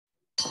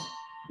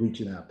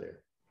reaching out there.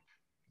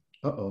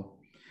 Uh-oh.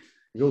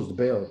 Here goes the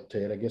bell,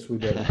 Ted. I guess we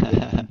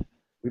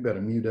better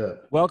mute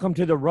up. Welcome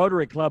to the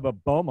Rotary Club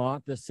of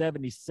Beaumont, the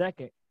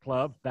 72nd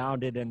club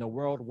founded in the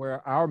world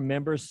where our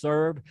members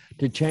serve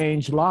to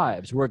change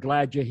lives. We're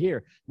glad you're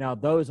here. Now,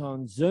 those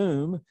on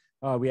Zoom,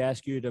 we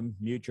ask you to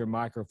mute your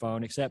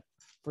microphone, except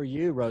for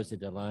you, Rosie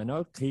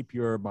Delano. Keep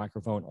your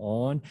microphone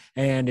on.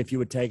 And if you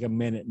would take a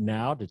minute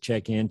now to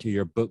check into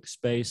your book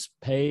space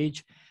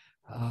page.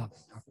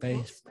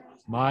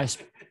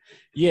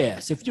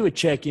 Yes, if you would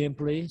check in,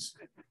 please.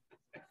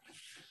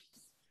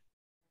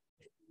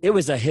 It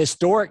was a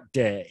historic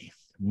day,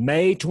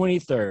 May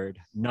 23rd,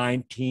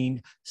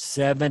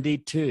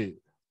 1972.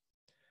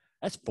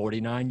 That's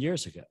 49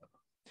 years ago,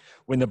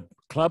 when the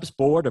club's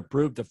board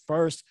approved the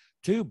first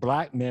 2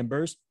 Black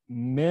members,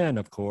 men,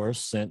 of course,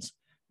 since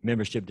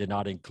membership did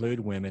not include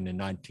women in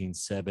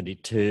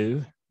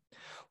 1972.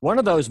 One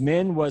of those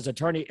men was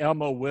attorney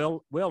Elmo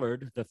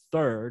Willard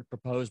III,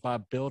 proposed by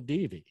Bill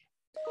Deavy.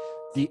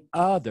 The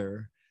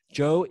other,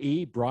 Joe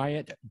E.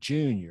 Bryant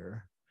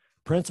Jr.,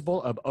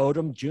 principal of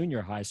Odom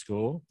Junior High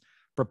School,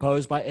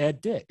 proposed by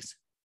Ed Dix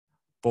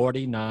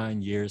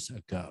 49 years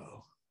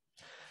ago.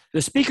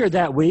 The speaker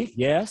that week,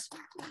 yes.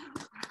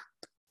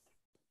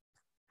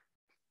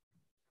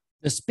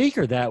 The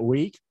speaker that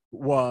week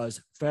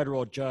was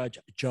federal Judge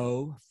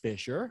Joe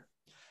Fisher,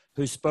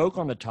 who spoke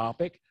on the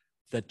topic,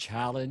 the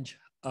challenge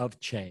of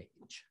change.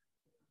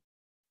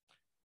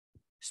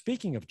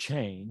 Speaking of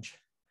change,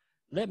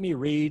 let me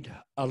read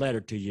a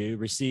letter to you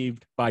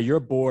received by your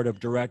board of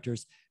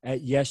directors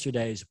at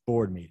yesterday's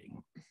board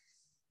meeting.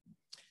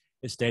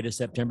 It's dated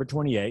September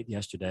 28th,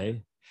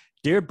 yesterday.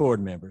 Dear board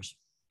members,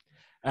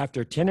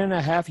 after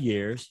 10.5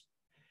 years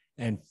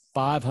and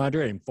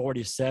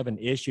 547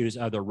 issues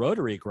of the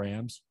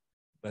Rotarygrams,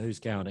 but who's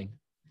counting?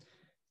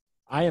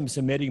 I am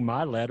submitting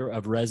my letter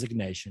of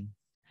resignation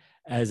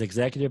as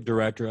executive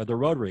director of the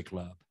Rotary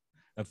Club,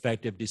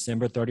 effective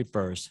December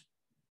 31st,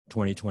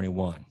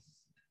 2021.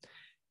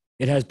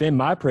 It has been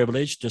my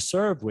privilege to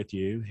serve with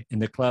you in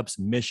the club's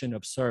mission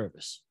of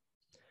service.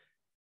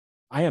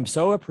 I am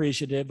so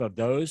appreciative of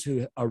those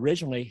who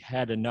originally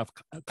had enough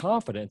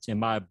confidence in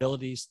my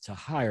abilities to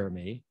hire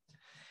me,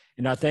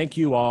 and I thank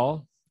you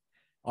all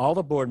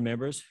the board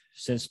members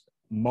since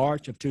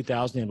March of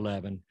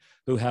 2011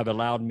 who have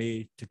allowed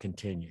me to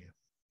continue.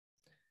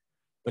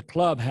 The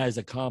club has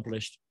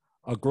accomplished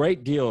a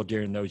great deal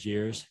during those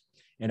years,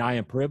 and I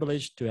am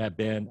privileged to have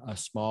been a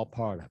small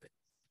part of it.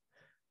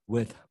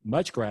 With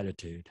much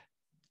gratitude,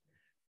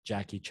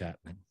 Jackie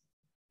Chapman.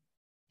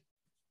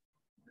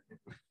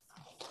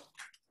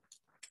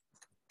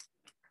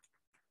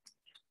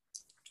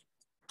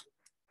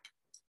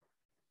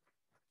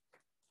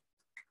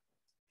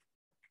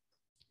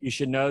 You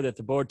should know that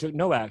the board took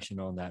no action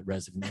on that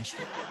resignation.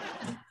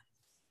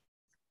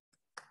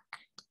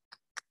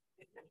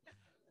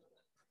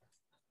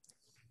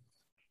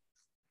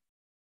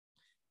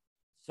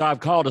 So I've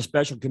called a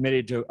special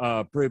committee to be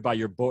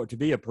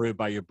approved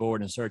by your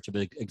board in search of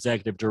an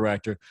executive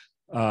director.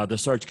 The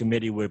search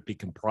committee would be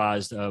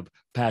comprised of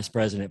past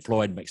President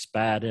Floyd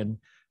McSpadden,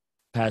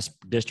 past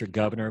District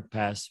Governor,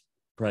 past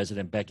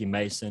President Becky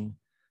Mason,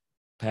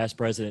 past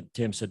President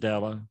Tim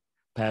Sedella,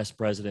 past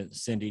President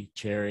Cindy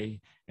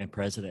Cherry, and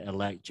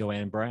President-elect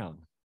Joanne Brown.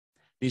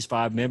 These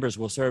 5 members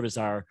will serve as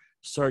our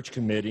search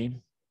committee.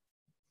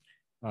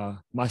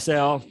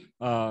 Myself,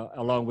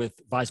 along with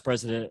Vice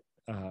President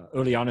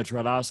Uliana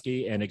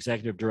Trelowski and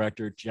Executive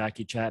Director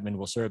Jackie Chapman,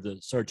 will serve the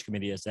search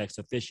committee as ex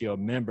officio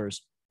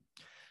members.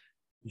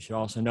 You should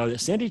also know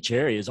that Cindy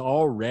Cherry is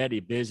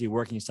already busy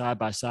working side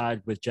by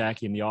side with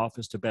Jackie in the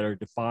office to better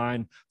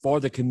define for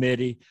the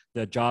committee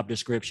the job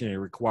description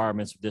and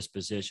requirements of this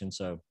position.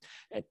 So,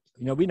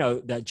 we know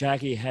that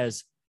Jackie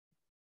has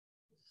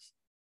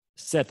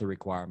set the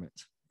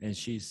requirements and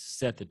she's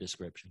set the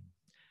description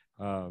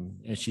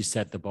and she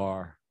set the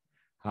bar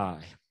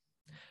high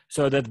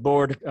so that the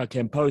board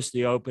can post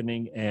the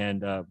opening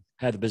and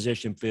have the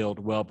position filled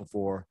well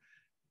before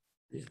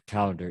the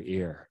calendar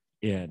year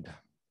end.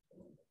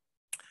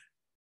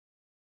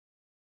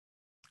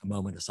 A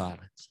moment of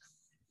silence.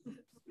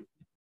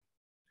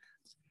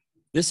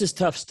 This is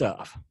tough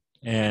stuff.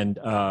 And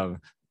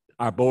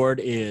our board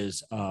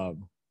is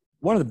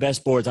one of the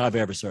best boards I've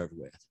ever served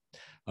with.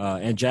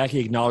 And Jackie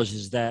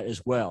acknowledges that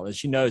as well. And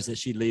she knows that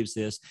she leaves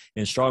this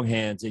in strong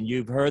hands. And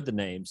you've heard the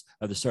names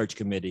of the search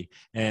committee,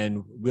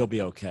 and we'll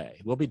be okay.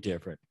 We'll be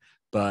different.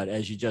 But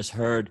as you just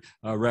heard,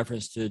 a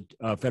reference to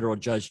Federal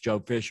Judge Joe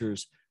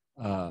Fisher's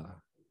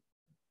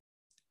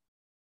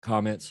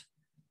comments,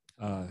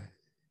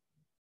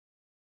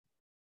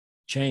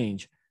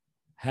 change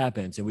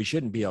happens, and we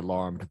shouldn't be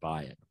alarmed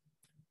by it.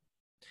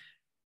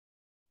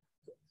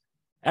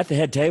 At the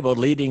head table,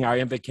 leading our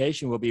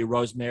invocation will be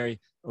Rosemary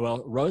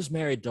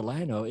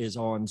Delano is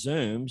on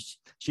Zoom.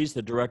 She's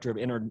the Director of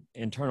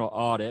Internal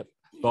Audit,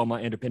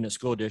 Beaumont Independent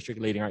School District,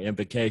 leading our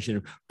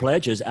invocation.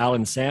 Pledges,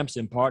 Alan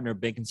Sampson, partner of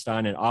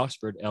Binkenstein and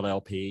Oxford,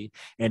 LLP,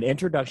 and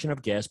introduction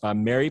of guests by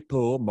Mary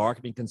Poole,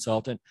 marketing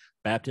consultant,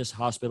 Baptist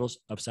Hospitals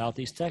of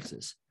Southeast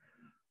Texas.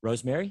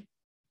 Rosemary?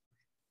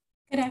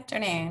 Good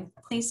afternoon.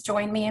 Please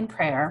join me in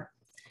prayer.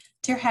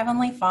 Dear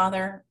Heavenly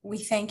Father, we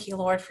thank you,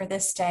 Lord, for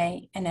this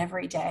day and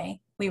every day.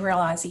 We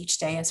realize each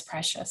day is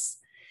precious.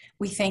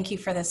 We thank you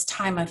for this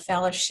time of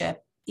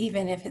fellowship,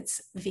 even if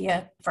it's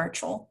via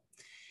virtual.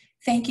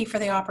 Thank you for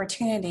the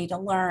opportunity to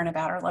learn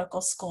about our local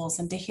schools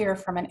and to hear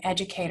from an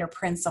educator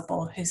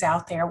principal who's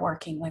out there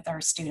working with our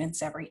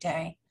students every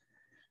day.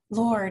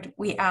 Lord,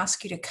 we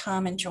ask you to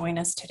come and join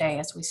us today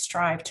as we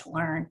strive to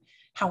learn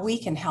how we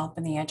can help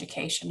in the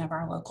education of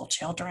our local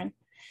children,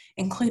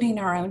 including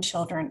our own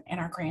children and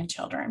our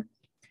grandchildren.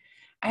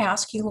 I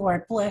ask you,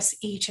 Lord, bless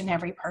each and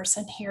every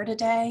person here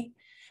today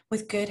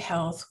with good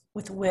health,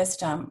 with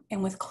wisdom,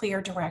 and with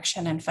clear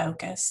direction and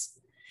focus.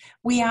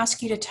 We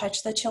ask you to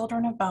touch the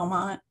children of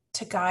Beaumont,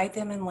 to guide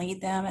them and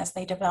lead them as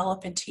they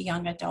develop into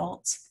young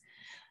adults.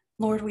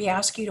 Lord, we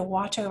ask you to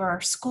watch over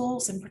our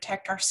schools and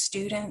protect our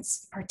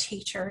students, our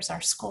teachers,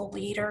 our school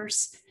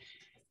leaders,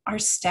 our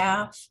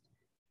staff.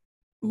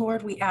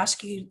 Lord, we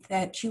ask you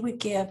that you would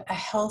give a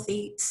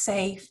healthy,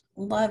 safe,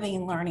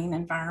 loving learning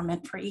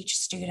environment for each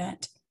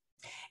student.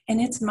 And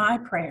it's my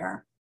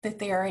prayer that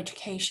their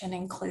education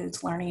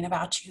includes learning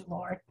about you,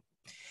 Lord,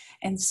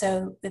 and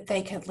so that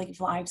they could live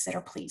lives that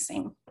are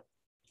pleasing.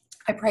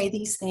 I pray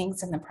these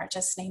things in the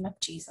precious name of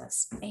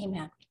Jesus.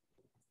 Amen.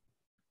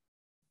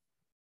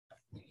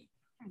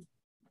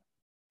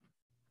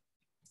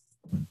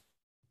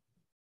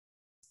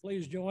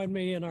 Please join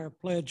me in our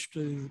pledge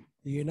to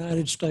the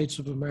United States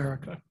of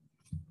America.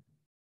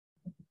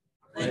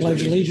 I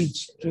pledge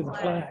allegiance to the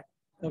flag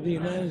of the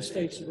United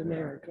States of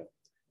America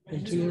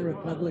and to the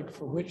republic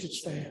for which it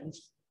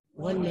stands,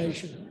 one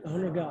nation,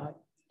 under God,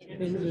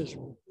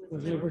 indivisible,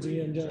 with liberty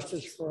and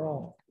justice for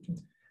all.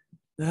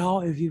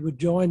 Now, if you would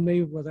join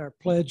me with our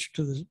pledge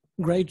to the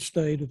great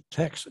state of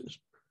Texas.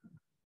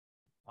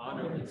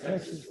 Honor the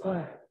Texas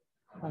flag.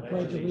 I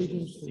pledge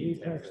allegiance to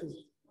thee, Texas,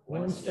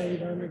 one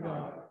state under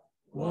God,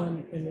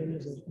 one and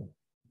indivisible.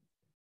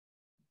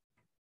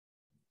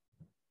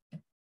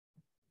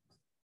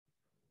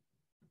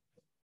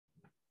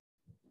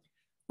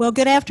 Well,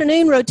 good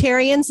afternoon,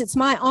 Rotarians. It's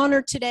my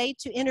honor today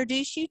to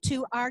introduce you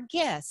to our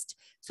guest.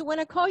 So when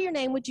I call your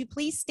name, would you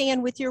please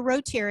stand with your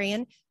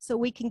Rotarian so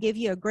we can give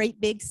you a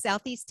great big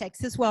Southeast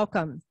Texas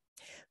welcome.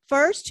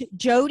 First,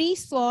 Jody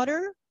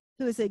Slaughter,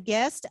 who is a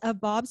guest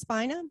of Bob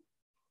Spina.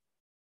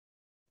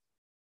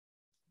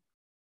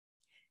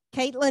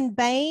 Caitlin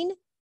Bain,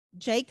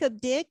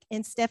 Jacob Dick,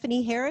 and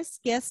Stephanie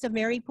Harris, guest of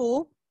Mary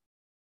Poole.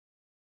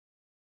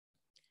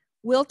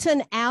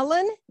 Wilton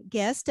Allen,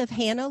 guest of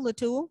Hannah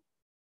Latoul.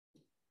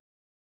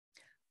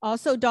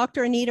 Also,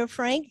 Dr. Anita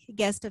Frank,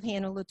 guest of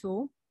Hannah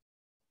Latoul.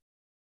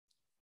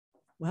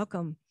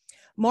 Welcome.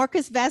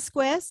 Marcus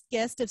Vasquez,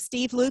 guest of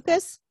Steve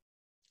Lucas,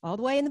 all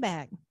the way in the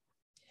back.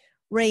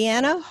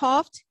 Rayanna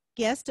Hoft,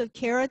 guest of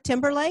Kara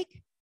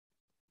Timberlake.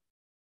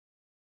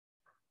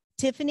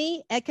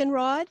 Tiffany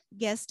Eckenrod,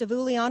 guest of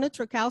Uliana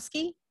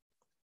Trukowski.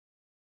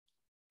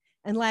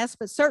 And last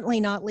but certainly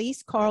not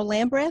least, Carl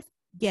Lambreth,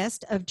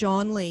 guest of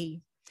John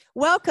Lee.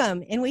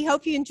 Welcome, and we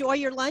hope you enjoy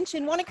your lunch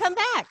and want to come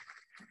back.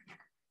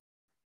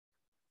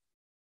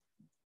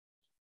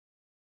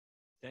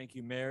 Thank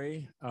you,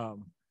 Mary.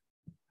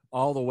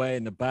 All the way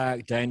in the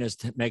back, Dana's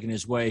making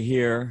his way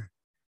here.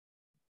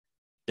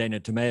 Dana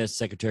Tomei,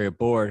 Secretary of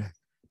Board,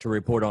 to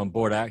report on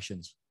board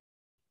actions.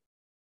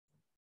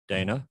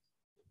 Dana.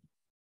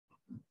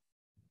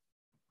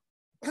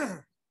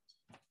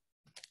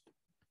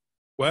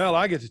 Well,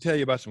 I get to tell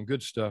you about some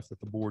good stuff that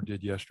the board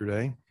did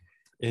yesterday.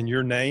 In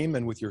your name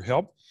and with your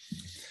help.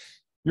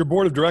 Your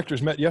board of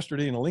directors met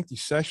yesterday in a lengthy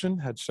session,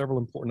 had several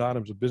important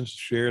items of business to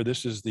share.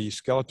 This is the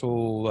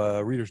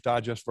skeletal Reader's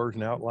Digest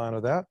version outline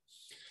of that.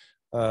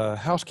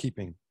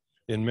 Housekeeping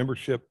in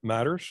membership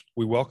matters.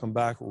 We welcome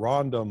back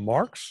Rhonda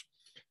Marks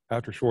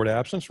after a short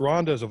absence.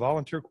 Rhonda is a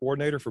volunteer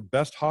coordinator for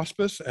Best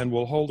Hospice and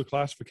will hold the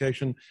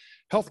classification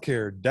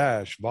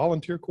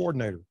Healthcare-Volunteer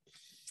Coordinator.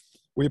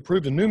 We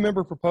approved a new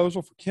member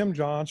proposal for Kim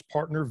Johns,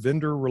 Partner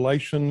Vendor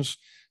Relations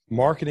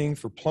Marketing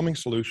for Plumbing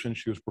Solutions.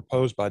 She was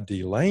proposed by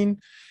Dee Lane.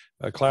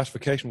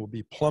 Classification will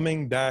be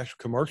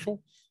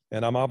plumbing-commercial.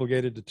 And I'm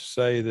obligated to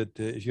say that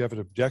if you have an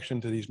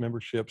objection to these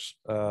memberships,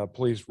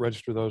 please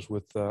register those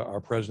with our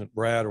president,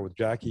 Brad, or with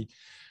Jackie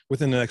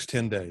within the next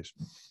 10 days.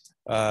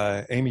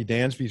 Amy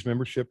Dansby's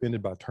membership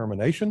ended by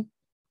termination.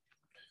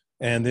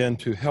 And then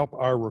to help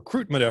our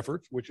recruitment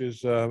efforts, which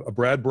is a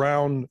Brad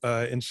Brown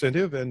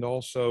incentive and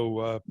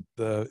also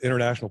the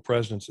International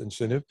President's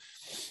incentive,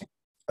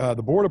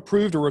 the board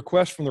approved a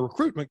request from the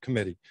recruitment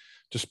committee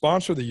to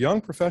sponsor the Young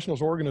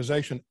Professionals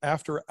Organization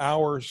After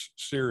Hours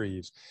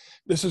series.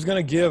 This is going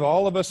to give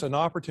all of us an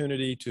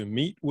opportunity to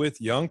meet with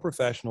young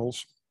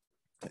professionals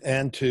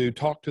and to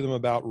talk to them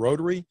about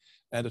Rotary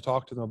and to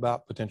talk to them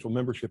about potential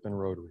membership in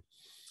Rotary.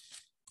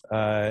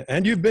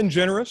 And you've been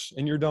generous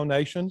in your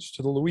donations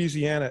to the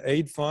Louisiana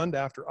Aid Fund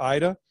after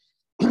Ida.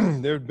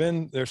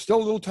 There's still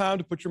a little time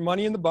to put your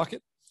money in the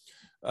bucket.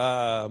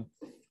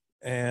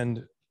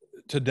 And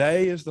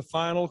today is the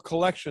final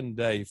collection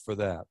day for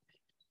that.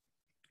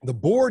 The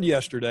board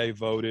yesterday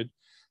voted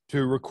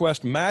to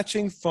request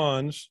matching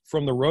funds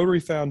from the Rotary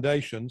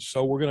Foundation.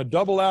 So we're going to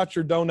double out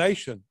your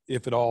donation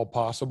if at all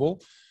possible.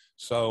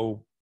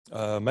 So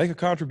make a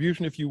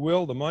contribution if you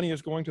will. The money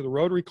is going to the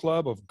Rotary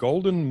Club of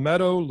Golden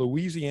Meadow,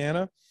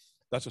 Louisiana.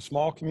 That's a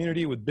small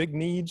community with big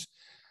needs.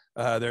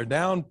 They're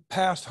down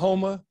past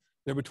Houma.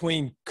 They're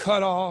between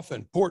Cutoff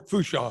and Port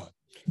Fourchon.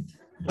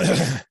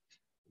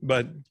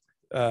 But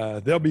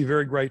they'll be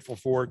very grateful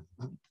for it.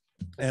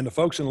 And the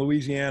folks in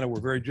Louisiana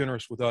were very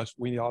generous with us.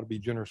 We ought to be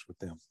generous with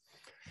them.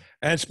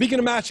 And speaking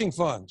of matching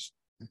funds,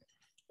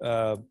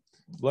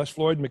 bless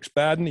Floyd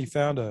McSpadden, he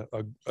found a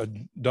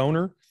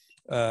donor,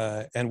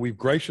 and we've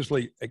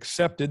graciously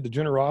accepted the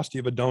generosity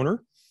of a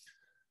donor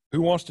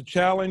who wants to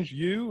challenge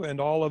you and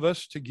all of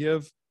us to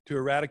give to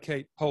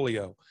eradicate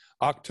polio.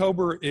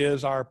 October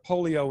is our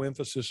polio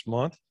emphasis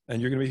month,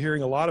 and you're going to be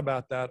hearing a lot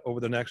about that over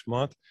the next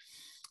month.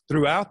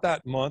 Throughout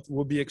that month,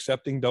 we'll be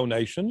accepting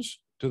donations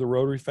to the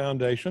Rotary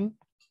Foundation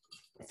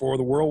for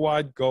the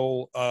worldwide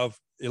goal of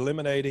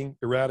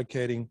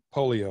eradicating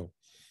polio.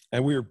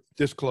 And we're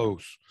this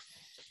close.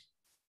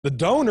 The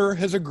donor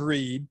has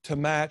agreed to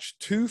match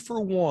 2 for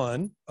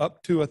 1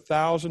 up to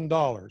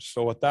 $1,000.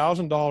 So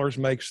 $1,000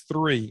 makes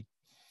 3.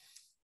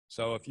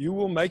 So if you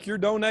will make your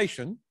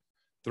donation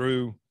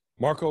through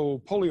Marco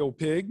Polio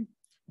Pig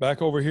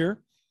back over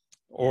here,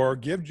 or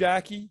give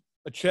Jackie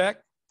a check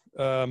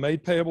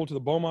made payable to the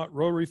Beaumont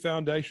Rotary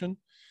Foundation.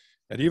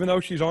 And even though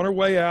she's on her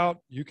way out,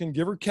 you can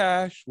give her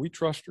cash. We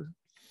trust her.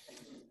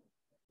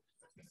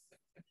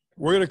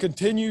 We're going to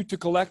continue to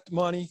collect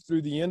money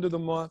through the end of the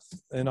month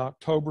in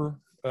October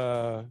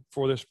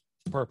for this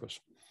purpose.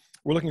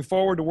 We're looking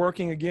forward to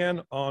working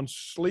again on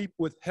Sleep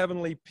with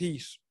Heavenly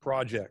Peace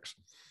projects.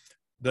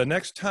 The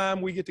next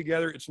time we get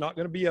together, it's not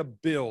going to be a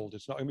build.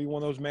 It's not going to be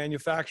one of those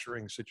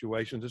manufacturing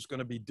situations. It's going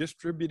to be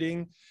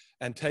distributing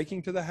and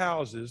taking to the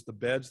houses the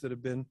beds that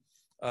have been,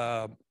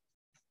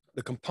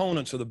 the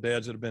components of the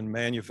beds that have been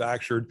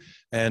manufactured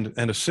and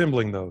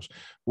assembling those.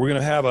 We're going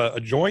to have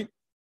a joint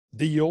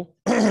deal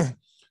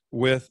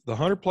with the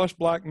 100+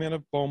 Black Men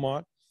of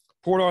Beaumont,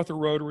 Port Arthur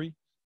Rotary,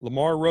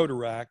 Lamar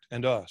Rotaract,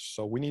 and us.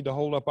 So we need to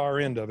hold up our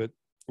end of it.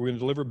 We're going to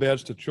deliver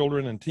beds to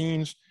children and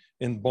teens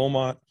in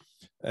Beaumont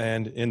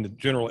and in the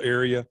general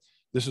area.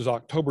 This is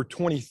October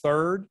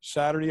 23rd,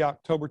 Saturday,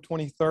 October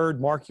 23rd.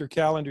 Mark your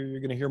calendar. You're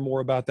going to hear more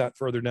about that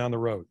further down the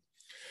road.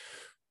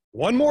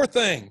 One more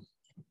thing,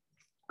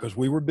 because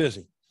we were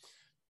busy.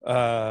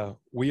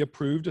 We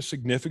approved a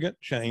significant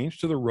change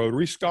to the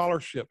Rotary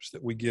scholarships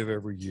that we give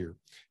every year.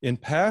 In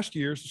past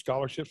years, the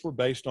scholarships were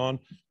based on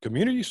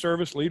community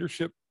service,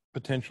 leadership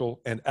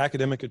potential, and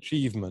academic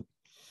achievement.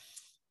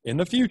 In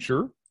the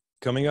future,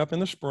 coming up in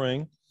the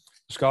spring,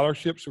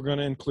 scholarships are going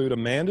to include a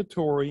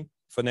mandatory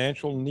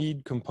financial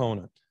need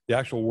component. The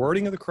actual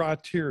wording of the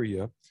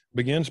criteria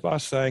begins by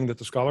saying that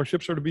the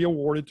scholarships are to be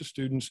awarded to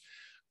students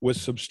with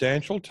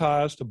substantial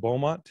ties to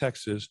Beaumont,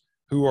 Texas,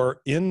 who are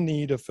in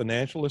need of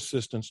financial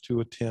assistance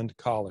to attend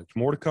college.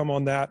 More to come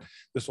on that.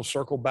 This will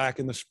circle back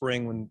in the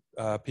spring when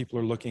people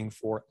are looking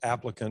for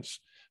applicants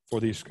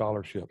for these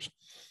scholarships.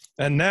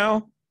 And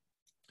now,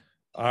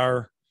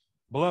 our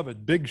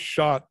beloved big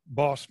shot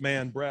boss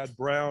man, Brad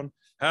Brown,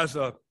 has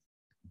a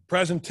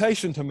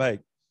presentation to make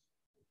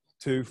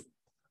to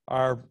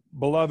our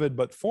beloved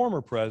but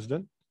former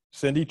president,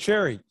 Cindy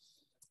Cherry,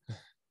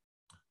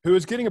 who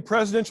is getting a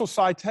presidential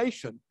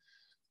citation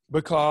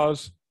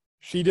because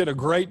she did a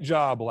great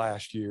job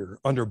last year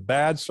under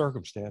bad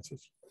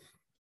circumstances.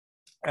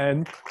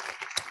 And,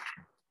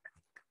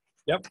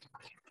 yep,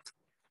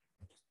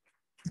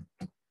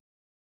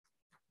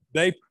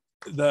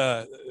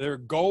 their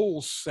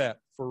goals set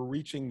for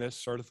reaching this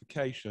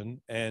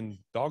certification, and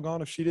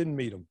doggone if she didn't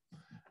meet them.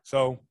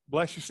 So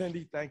bless you,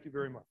 Cindy. Thank you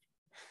very much.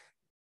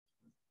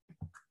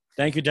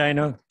 Thank you,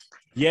 Dana.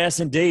 Yes,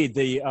 indeed.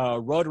 The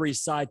Rotary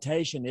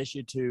citation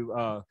issued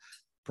to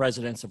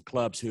presidents of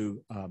clubs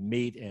who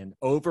meet and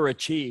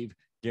overachieve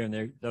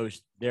during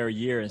their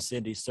year, and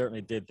Cindy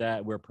certainly did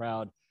that. We're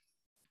proud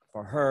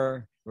for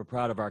her. We're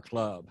proud of our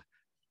club.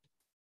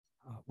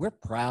 We're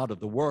proud of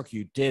the work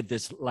you did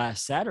this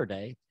last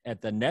Saturday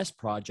at the Nest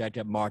Project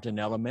at Martin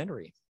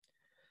Elementary.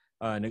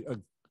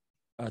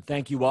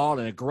 Thank you all,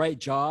 and a great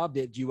job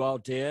that you all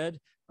did.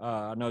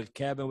 I know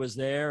Kevin was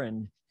there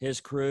and his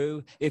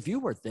crew. If you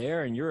were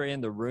there and you're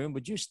in the room,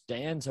 would you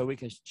stand so we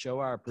can show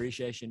our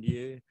appreciation to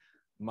you?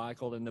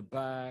 Michael in the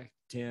back,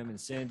 Tim and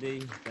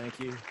Cindy, thank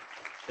you.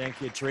 Thank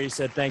you,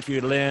 Teresa. Thank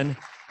you, Lynn.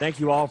 Thank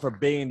you all for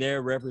being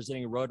there,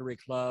 representing Rotary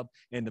Club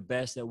and the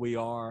best that we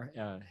are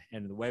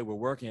and the way we're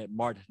working at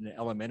Martin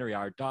Elementary,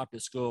 our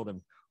adopted school.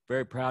 I'm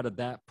very proud of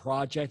that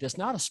project. It's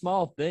not a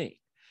small thing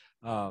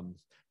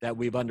that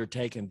we've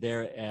undertaken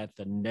there at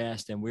the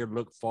Nest, and we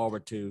look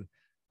forward to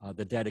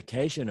the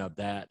dedication of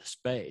that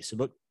space. So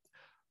look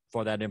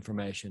for that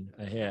information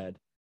ahead.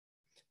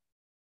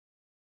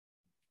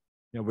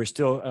 You know, we're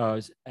still,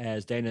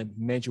 as Dana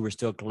mentioned, we're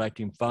still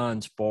collecting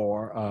funds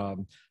for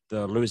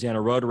the Louisiana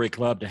Rotary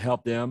Club to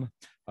help them.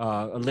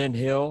 Lynn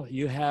Hill,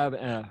 you have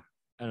an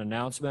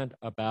announcement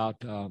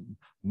about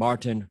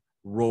Martin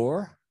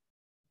Rohr.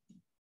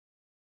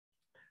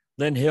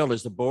 Lynn Hill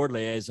is the board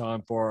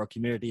liaison for our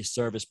community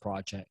service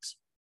projects.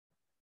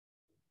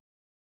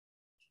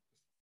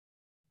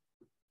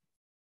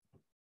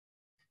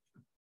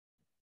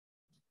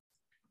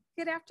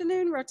 Good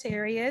afternoon,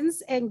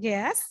 Rotarians and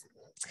guests.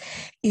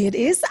 It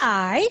is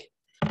I,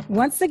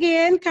 once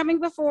again, coming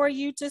before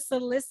you to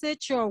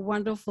solicit your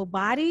wonderful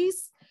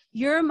bodies,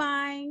 your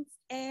minds,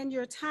 and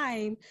your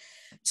time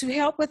to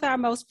help with our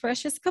most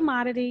precious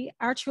commodity,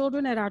 our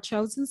children at our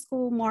chosen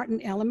school,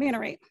 Martin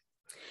Elementary.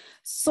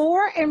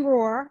 SOAR and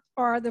ROAR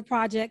are the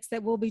projects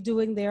that we'll be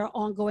doing there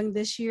ongoing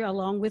this year,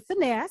 along with the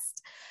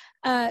NEST.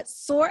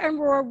 SOAR and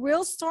ROAR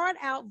will start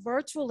out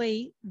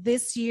virtually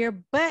this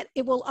year, but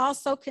it will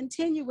also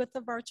continue with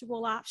the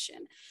virtual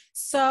option.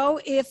 So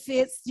if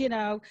it's,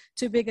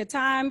 too big a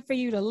time for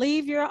you to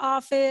leave your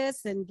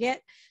office and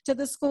get to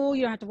the school,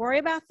 you don't have to worry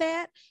about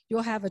that.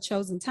 You'll have a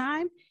chosen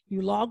time.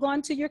 You log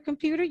on to your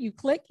computer, you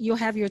click, you'll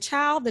have your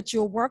child that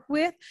you'll work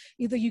with.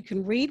 Either you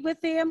can read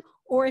with them,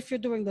 or if you're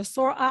doing the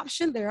SOAR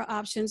option, there are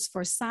options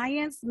for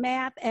science,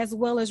 math, as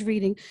well as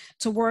reading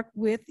to work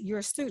with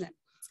your student.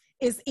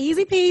 It's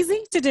easy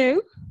peasy to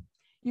do.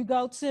 You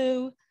go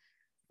to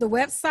the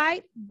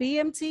website,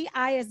 bmtisd.com,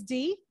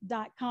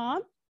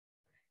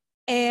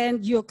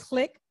 and you'll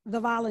click the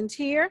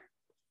volunteer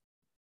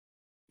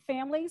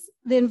families,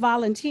 then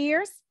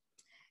volunteers,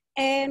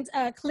 and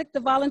click the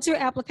volunteer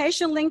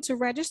application link to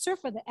register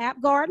for the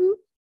App Garden.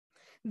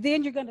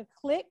 Then you're going to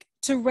click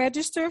to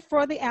register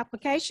for the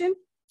application.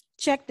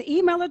 Check the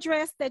email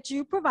address that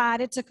you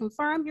provided to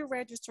confirm your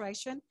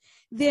registration.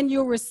 Then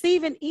you'll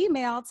receive an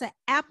email to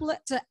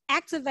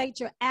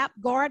activate your App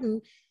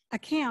Garden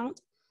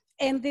account,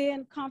 and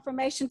then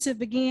confirmation to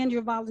begin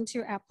your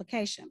volunteer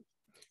application.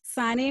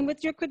 Sign in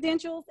with your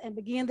credentials and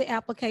begin the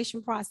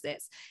application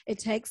process. It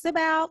takes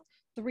about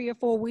 3 or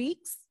 4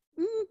 weeks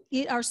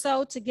or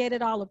so to get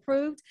it all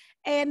approved.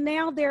 And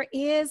now there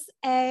is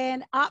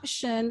an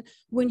option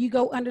when you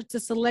go under to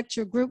select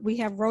your group. We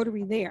have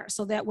Rotary there,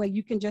 so that way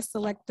you can just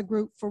select the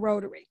group for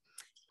Rotary.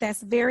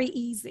 That's very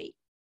easy.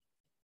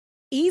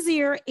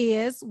 Easier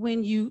is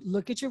when you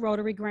look at your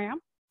Rotarygram,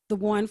 the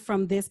one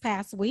from this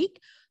past week,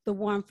 the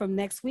one from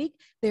next week.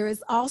 There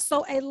is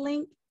also a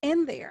link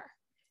in there.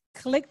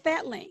 Click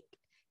that link,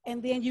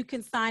 and then you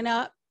can sign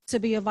up to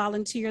be a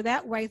volunteer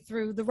that way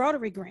through the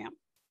Rotarygram.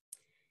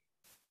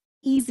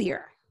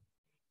 Easier.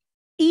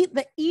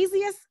 The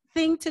easiest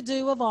thing to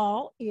do of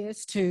all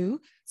is to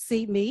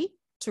see me,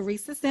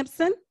 Teresa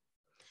Simpson.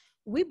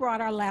 We brought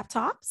our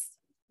laptops.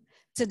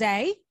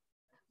 Today,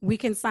 we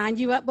can sign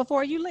you up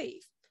before you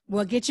leave.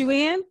 We'll get you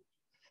in,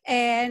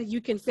 and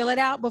you can fill it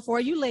out before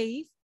you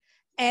leave,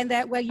 and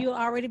that way you'll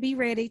already be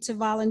ready to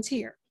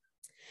volunteer.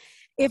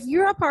 If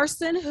you're a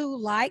person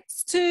who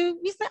likes to,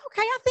 you say,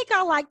 okay, I think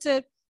I like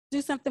to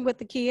do something with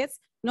the kids.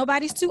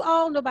 Nobody's too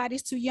old,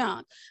 nobody's too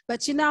young.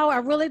 But I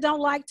really don't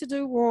like to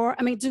do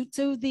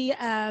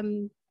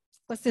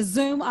the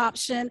Zoom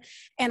option,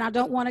 and I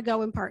don't want to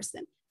go in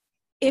person.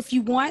 If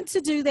you want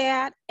to do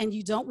that and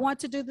you don't want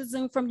to do the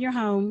Zoom from your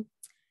home,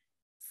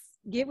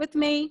 get with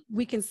me.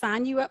 We can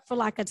sign you up for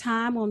like a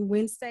time on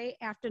Wednesday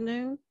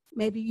afternoon,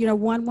 maybe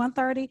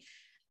 1:30.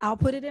 I'll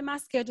put it in my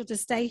schedule to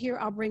stay here.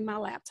 I'll bring my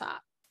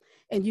laptop,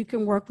 and you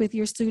can work with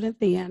your student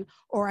then,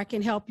 or I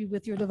can help you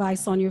with your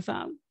device on your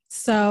phone.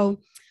 So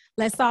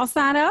let's all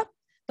sign up.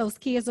 Those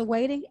kids are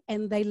waiting,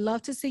 and they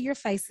love to see your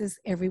faces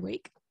every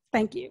week.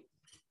 Thank you.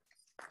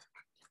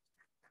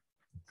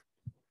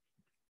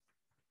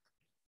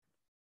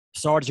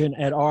 Sergeant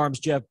at Arms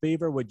Jeff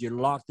Beaver, would you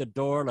lock the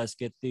door? Let's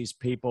get these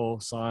people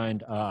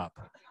signed up.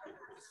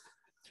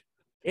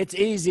 It's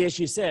easy, as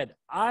she said.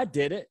 I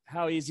did it.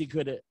 How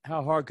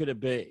hard could it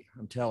be?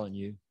 I'm telling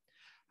you.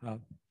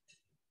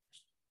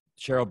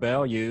 Cheryl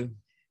Bell, you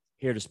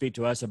here to speak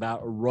to us about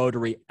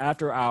Rotary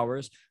After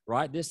Hours,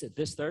 right? This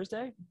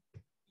Thursday?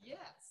 Yes.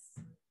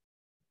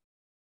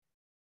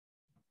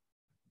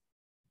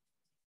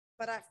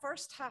 But I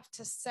first have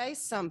to say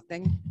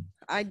something.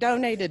 I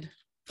donated,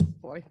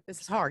 boy,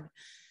 this is hard,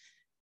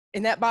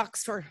 in that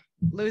box for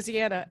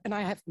Louisiana, and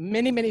I have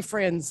many, many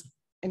friends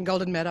in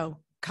Golden Meadow,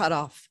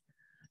 Cutoff,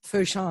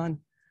 Fouchon,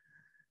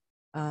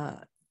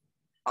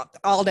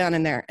 all down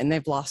in there, and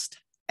they've lost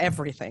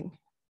everything.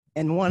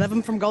 And one of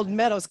them from Golden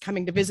Meadow is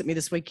coming to visit me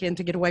this weekend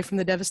to get away from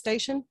the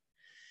devastation.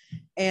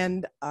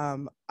 And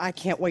I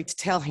can't wait to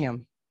tell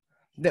him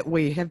that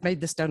we have made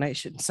this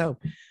donation. So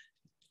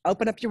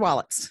open up your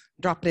wallets,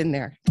 drop it in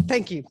there.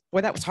 Thank you.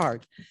 Boy, that was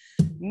hard.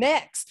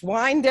 Next,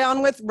 Wind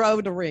Down with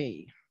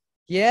Rotary.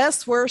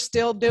 Yes, we're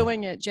still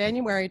doing it.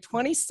 January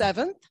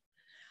 27th.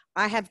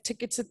 I have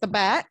tickets at the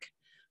back.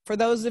 For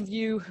those of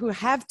you who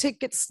have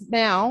tickets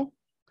now,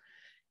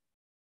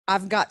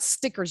 I've got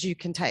stickers you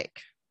can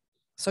take.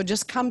 So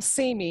just come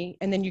see me,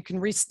 and then you can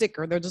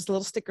re-sticker. They're just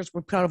little stickers we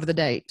put over the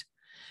date.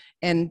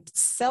 And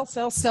sell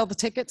the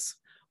tickets,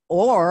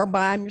 or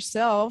buy them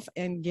yourself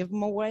and give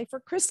them away for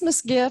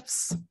Christmas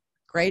gifts.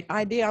 Great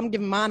idea. I'm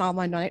giving mine all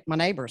my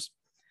neighbors.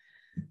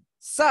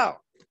 So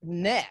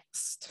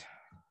next.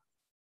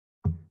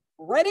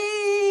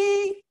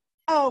 Ready?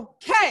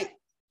 Okay.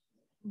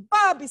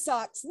 Bobby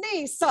socks,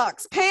 knee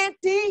socks,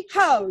 panty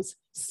hose.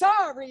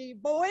 Sorry,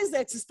 boys,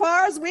 that's as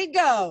far as we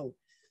go.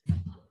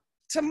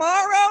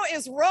 Tomorrow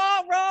is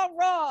raw, raw,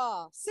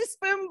 raw. Sis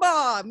Boom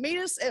Bob. Meet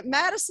us at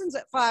Madison's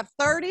at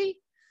 5:30.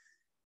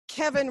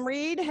 Kevin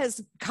Reed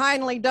has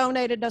kindly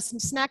donated us some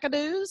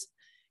snackadoos,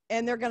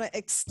 and they're going to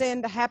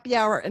extend the happy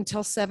hour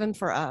until 7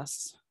 for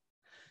us.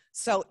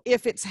 So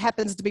if it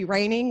happens to be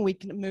raining, we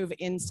can move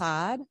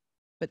inside,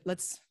 but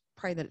let's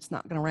pray that it's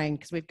not going to rain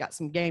because we've got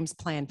some games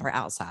planned for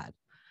outside.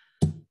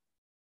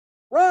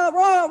 Raw,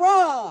 raw,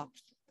 raw.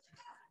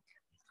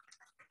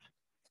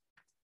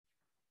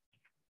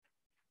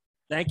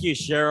 Thank you,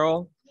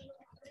 Cheryl.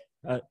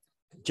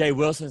 Jay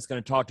Wilson is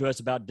going to talk to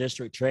us about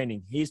district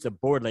training. He's the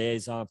board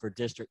liaison for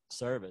district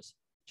service.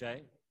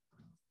 Jay?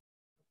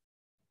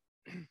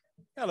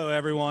 Hello,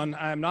 everyone.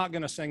 I'm not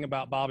going to sing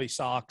about Bobby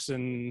socks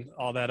and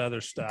all that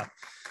other stuff.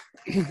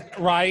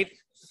 Right.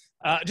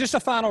 Just a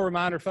final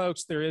reminder,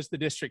 folks, there is the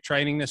district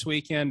training this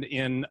weekend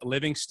in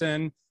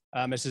Livingston.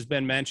 As has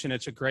been mentioned,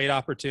 it's a great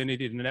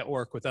opportunity to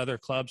network with other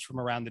clubs from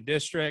around the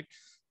district.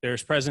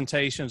 There's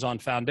presentations on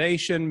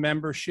foundation,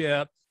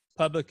 membership,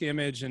 public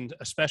image, and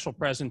a special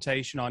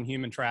presentation on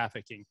human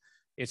trafficking.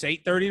 It's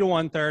 8:30 to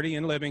 1:30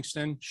 in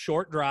Livingston,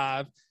 short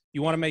drive.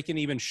 You want to make an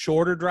even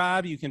shorter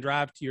drive, you can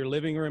drive to your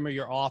living room or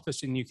your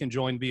office and you can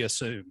join via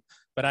Zoom.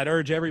 But I'd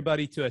urge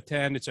everybody to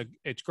attend.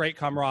 It's great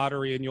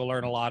camaraderie and you'll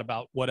learn a lot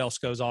about what else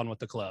goes on with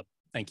the club.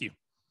 Thank you.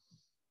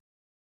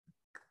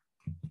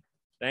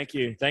 Thank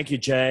you. Thank you,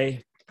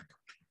 Jay.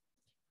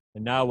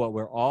 And now what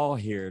we're all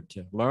here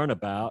to learn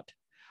about,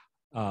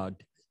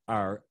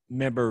 our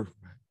member,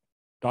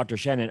 Dr.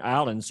 Shannon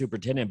Allen,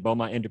 Superintendent of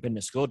Beaumont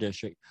Independent School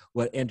District,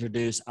 will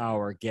introduce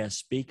our guest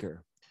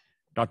speaker.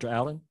 Dr.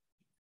 Allen?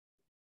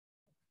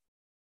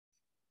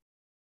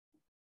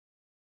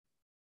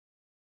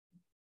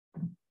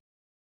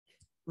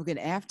 Well, good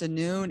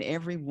afternoon,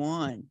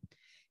 everyone.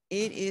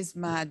 It is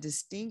my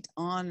distinct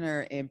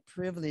honor and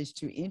privilege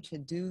to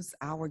introduce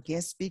our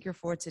guest speaker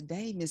for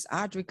today, Ms.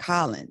 Audrey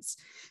Collins.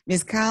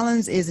 Ms.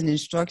 Collins is an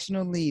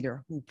instructional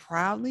leader who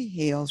proudly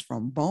hails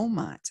from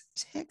Beaumont,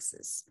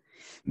 Texas.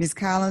 Ms.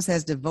 Collins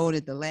has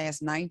devoted the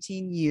last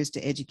 19 years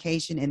to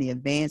education and the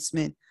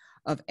advancement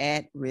of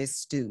at-risk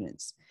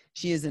students.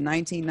 She is a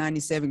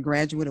 1997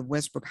 graduate of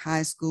Westbrook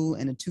High School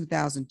and a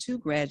 2002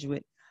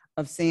 graduate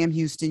of Sam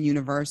Houston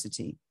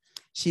University.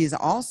 She is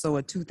also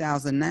a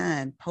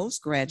 2009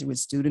 postgraduate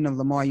student of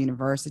Lamar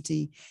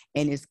University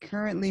and is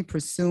currently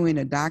pursuing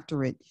a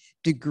doctorate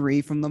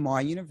degree from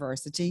Lamar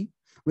University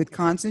with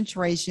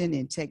concentration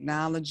in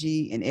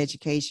technology and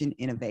education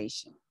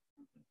innovation.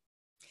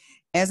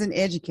 As an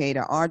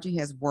educator, Audrey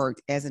has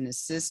worked as an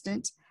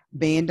assistant,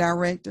 band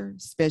director,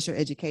 special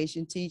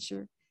education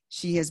teacher.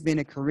 She has been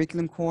a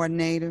curriculum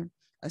coordinator,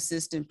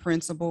 assistant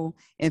principal,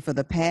 and for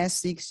the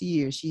past 6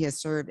 years, she has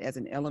served as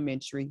an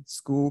elementary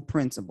school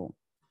principal.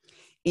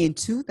 In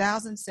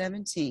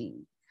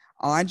 2017,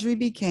 Audrey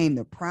became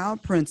the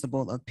proud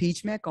principal of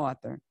Peach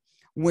MacArthur,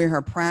 where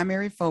her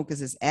primary focus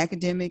is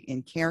academic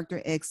and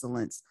character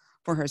excellence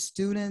for her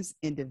students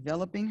in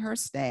developing her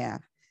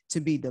staff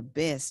to be the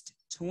best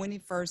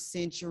 21st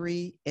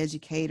century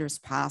educators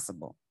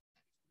possible.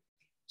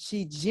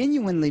 She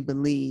genuinely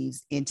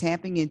believes in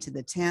tapping into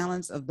the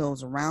talents of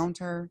those around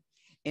her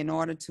in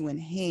order to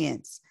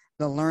enhance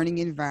the learning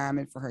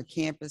environment for her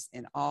campus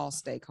and all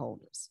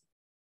stakeholders.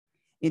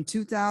 In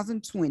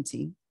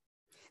 2020,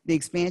 the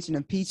expansion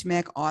of Peach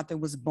MacArthur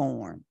was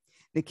born.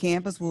 The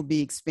campus will be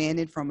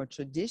expanded from a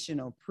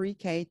traditional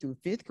pre-K through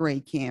 5th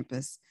grade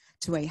campus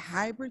to a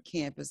hybrid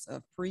campus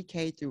of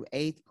pre-K through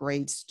 8th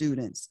grade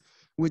students,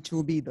 which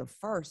will be the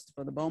first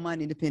for the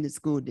Beaumont Independent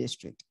School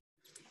District.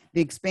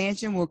 The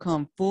expansion will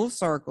come full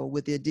circle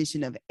with the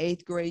addition of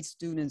 8th grade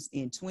students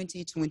in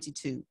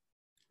 2022.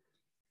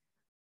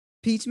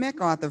 Peach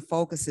MacArthur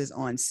focuses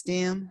on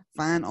STEM,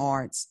 fine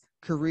arts,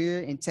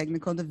 career and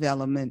technical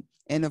development,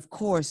 and of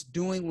course,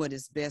 doing what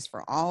is best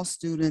for all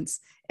students,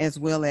 as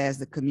well as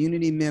the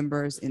community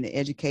members in the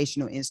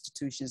educational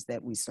institutions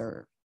that we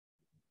serve.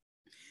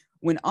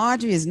 When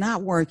Audrey is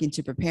not working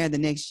to prepare the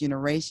next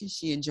generation,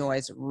 she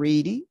enjoys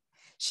reading,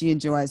 she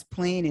enjoys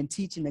playing and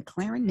teaching the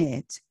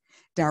clarinet,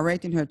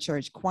 directing her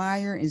church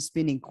choir, and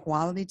spending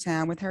quality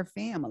time with her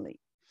family.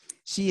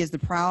 She is the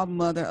proud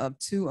mother of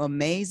 2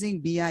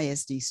 amazing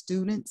BISD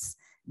students,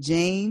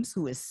 James,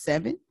 who is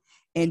 7,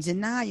 and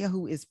Janaya,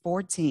 who is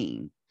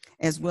 14,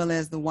 as well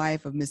as the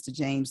wife of Mr.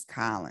 James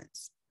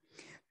Collins.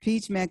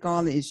 Peach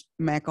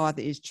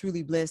MacArthur is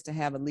truly blessed to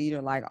have a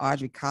leader like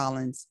Audrey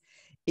Collins.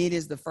 It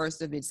is the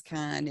first of its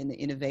kind in the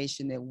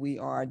innovation that we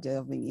are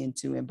delving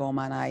into in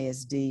Beaumont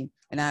ISD.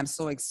 And I'm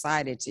so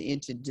excited to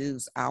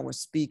introduce our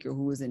speaker,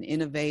 who is an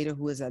innovator,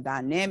 who is a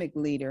dynamic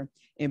leader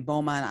in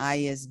Beaumont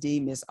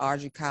ISD, Ms.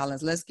 Audrey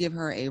Collins. Let's give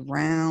her a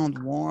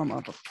round, warm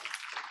up.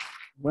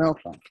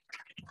 Welcome.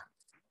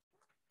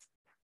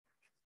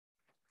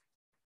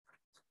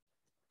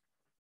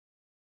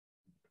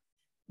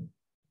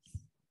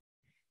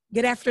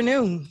 Good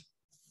afternoon.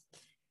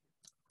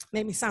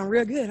 Made me sound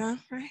real good, huh?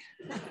 Right?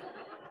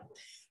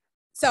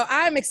 So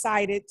I'm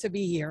excited to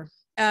be here.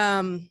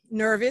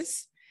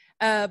 nervous,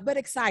 but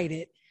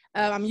excited.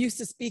 I'm used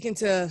to speaking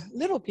to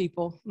little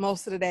people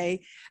most of the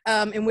day.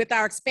 And with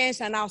our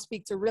expansion, I now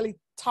speak to really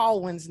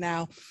tall ones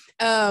now.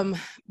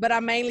 But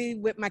I'm mainly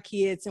with my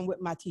kids and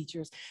with my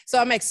teachers. So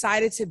I'm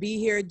excited to be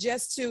here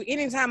just to,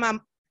 anytime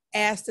I'm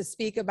asked to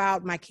speak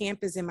about my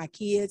campus and my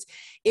kids,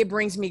 it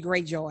brings me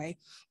great joy.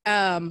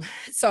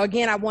 So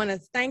again, I want to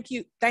thank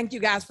you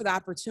guys for the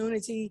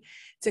opportunity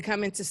to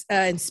come into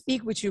and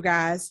speak with you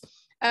guys.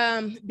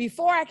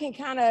 Before I can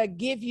kind of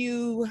give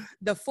you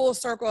the full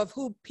circle of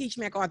who Peach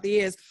MacArthur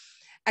is,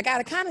 I got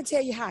to kind of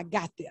tell you how I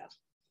got there,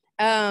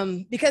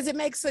 because it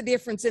makes a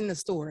difference in the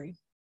story.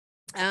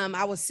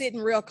 I was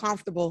sitting real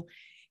comfortable,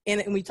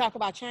 and we talk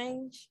about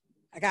change,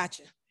 I got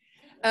you.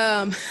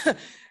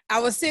 I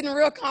was sitting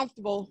real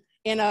comfortable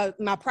in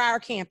my prior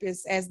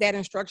campus as that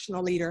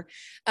instructional leader.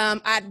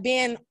 I'd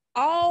been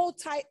all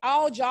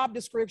job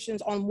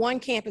descriptions on one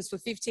campus for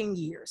 15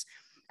 years.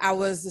 I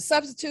was the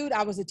substitute,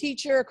 I was a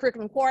teacher,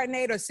 curriculum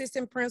coordinator,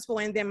 assistant principal,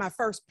 and then my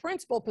first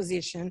principal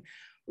position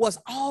was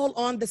all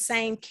on the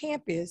same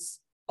campus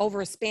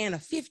over a span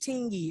of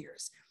 15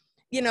 years.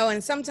 You know,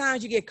 and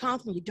sometimes you get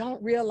comfortable, you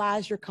don't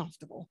realize you're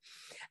comfortable.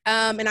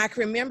 And I can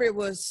remember it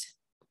was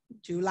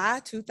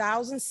July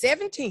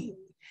 2017.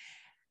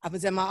 I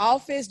was in my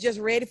office just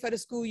ready for the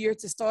school year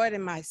to start,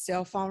 and my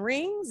cell phone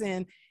rings,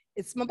 and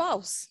it's my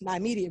boss, my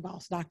immediate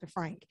boss, Dr.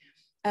 Frank.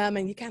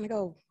 And you kind of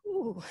go,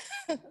 ooh,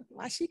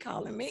 why is she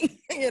calling me?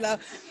 You know,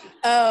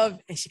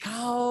 and she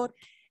called,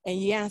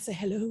 and you answer,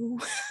 hello.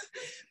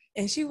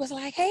 And she was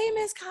like, hey,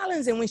 Miss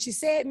Collins. And when she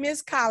said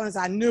Miss Collins,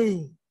 I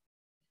knew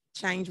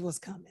change was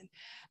coming.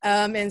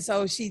 And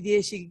so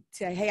she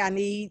said,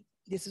 hey,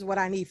 this is what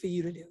I need for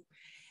you to do.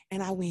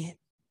 And I went,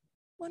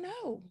 well,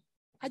 no,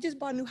 I just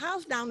bought a new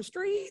house down the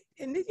street,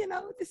 and you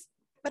know,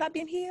 but I've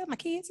been here, my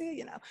kids here,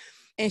 you know.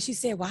 And she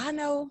said, well, I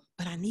know,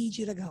 but I need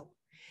you to go.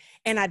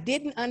 And I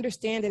didn't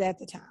understand it at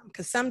the time,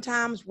 because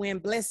sometimes when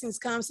blessings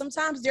come,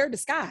 sometimes they're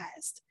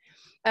disguised.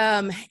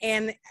 And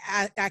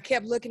I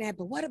kept looking at,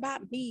 but what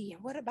about me?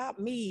 And what about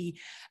me?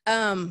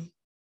 And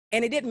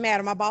it didn't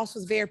matter. My boss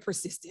was very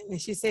persistent. And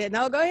she said,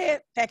 no, go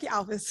ahead, pack your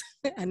office.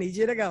 I need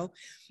you to go.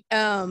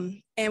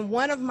 And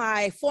one of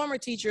my former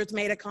teachers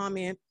made a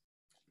comment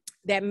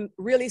that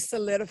really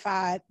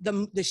solidified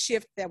the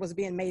shift that was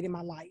being made in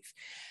my life.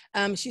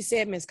 She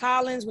said, Ms.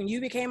 Collins, when you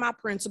became our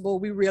principal,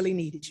 we really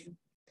needed you.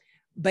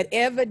 But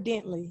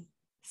evidently,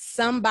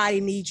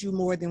 somebody needs you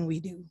more than we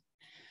do.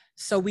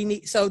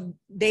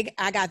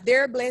 I got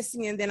their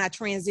blessing, and then I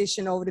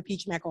transitioned over to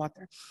Peach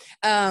MacArthur.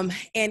 And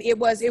it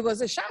was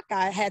a shock.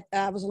 I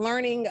was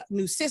learning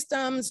new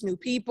systems, new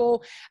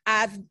people.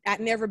 I'd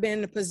never been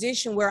in a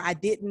position where I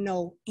didn't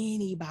know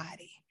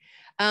anybody.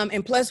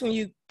 And plus, when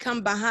you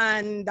come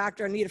behind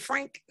Dr. Anita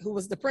Frank, who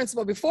was the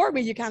principal before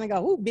me, you kind of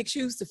go, ooh, big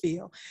shoes to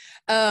fill.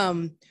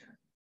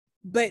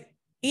 But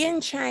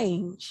in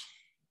change,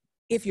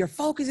 if your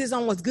focus is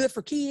on what's good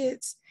for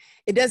kids,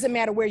 it doesn't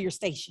matter where you're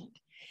stationed.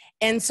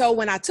 And so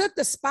when I took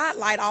the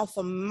spotlight off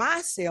of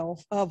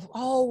myself of,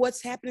 oh,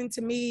 what's happening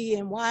to me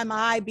and why am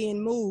I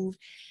being moved?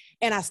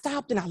 And I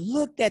stopped and I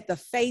looked at the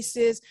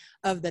faces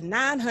of the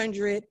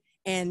 900,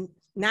 and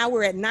now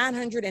we're at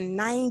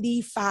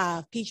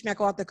 995 Peach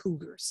MacArthur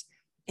Cougars.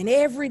 And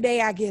every day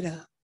I get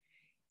up,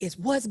 it's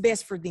what's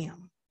best for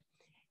them.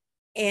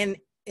 And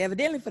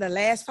evidently for the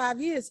last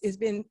 5 years, it's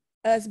been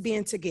us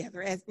being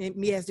together,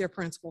 me as their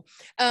principal.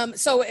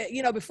 So,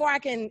 you know, before I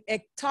can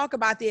talk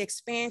about the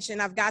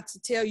expansion, I've got to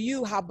tell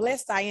you how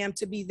blessed I am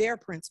to be their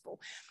principal.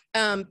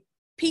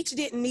 Peach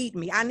didn't need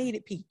me. I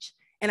needed Peach.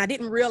 And I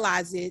didn't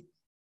realize it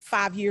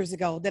 5 years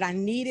ago, that I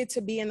needed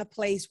to be in a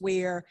place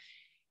where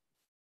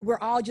we're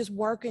all just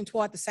working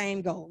toward the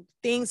same goal.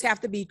 Things have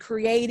to be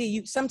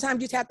created.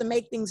 Sometimes you just have to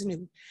make things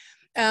new.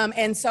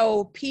 And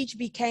so Peach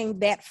became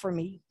that for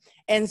me.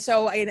 And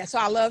so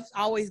I love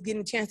always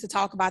getting a chance to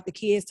talk about the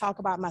kids, talk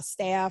about my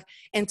staff,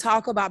 and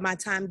talk about my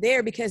time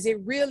there, because it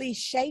really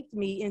shaped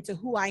me into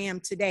who I am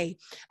today.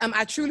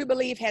 I truly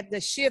believe had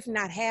the shift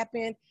not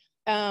happened,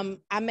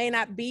 I may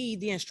not be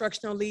the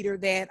instructional leader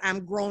that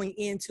I'm growing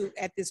into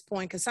at this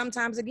point, because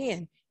sometimes,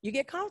 again, you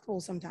get comfortable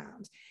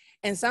sometimes,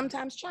 and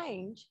sometimes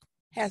change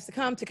has to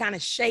come to kind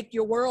of shake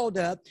your world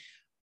up.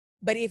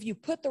 But if you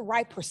put the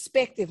right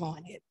perspective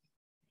on it,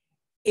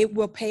 it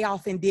will pay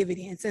off in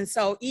dividends. And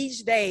so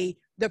each day,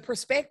 the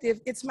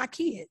perspective, it's my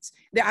kids.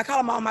 I call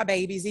them all my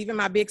babies, even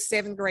my big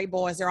 7th grade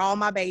boys, they're all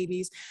my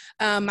babies.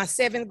 My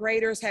 7th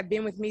graders have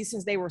been with me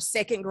since they were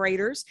 2nd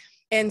graders.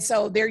 And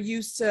so they're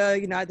used to,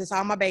 you know, that's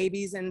all my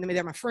babies, and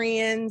they're my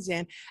friends.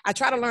 And I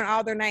try to learn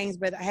all their names,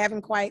 but I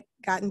haven't quite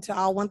gotten to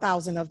all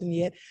 1,000 of them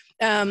yet.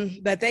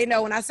 But they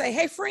know when I say,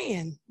 hey,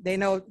 friend, they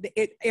know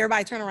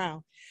everybody turn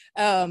around.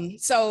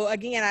 So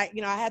again,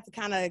 I had to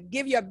kind of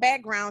give you a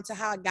background to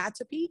how I got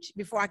to Peach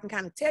before I can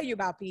kind of tell you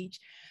about Peach,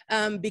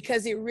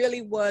 because it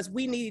really was,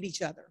 we needed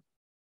each other.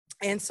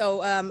 And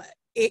so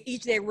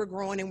each day we're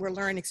growing and we're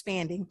learning,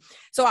 expanding.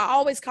 So I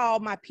always call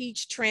my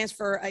Peach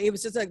transfer, it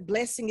was just a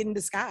blessing in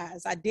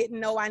disguise. I didn't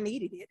know I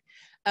needed it.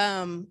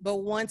 But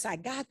once I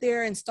got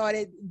there and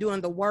started doing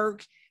the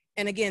work,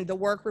 And again, the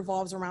work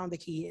revolves around the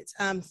kids.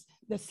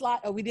 The slide,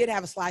 we did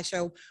have a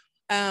slideshow,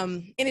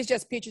 and it's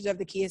just pictures of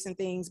the kids and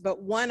things.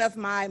 But one of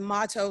my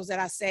mottos that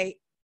I say,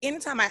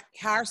 anytime I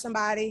hire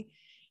somebody,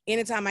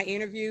 anytime I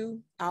interview,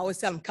 I always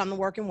tell them, come to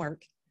work and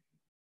work.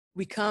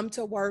 We come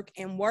to work,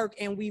 and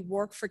we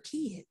work for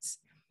kids.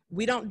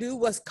 We don't do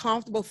what's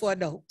comfortable for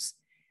adults,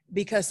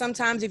 because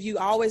sometimes if you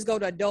always go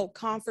to adult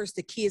comforts,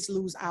 the kids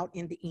lose out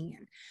in the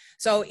end.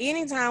 So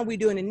anytime we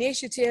do an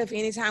initiative,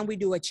 anytime we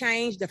do a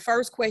change, the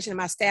first question,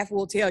 my staff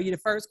will tell you, the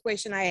first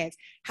question I ask,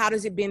 how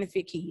does it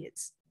benefit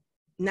kids?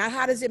 Not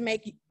how does it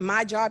make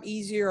my job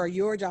easier or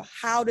your job,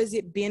 how does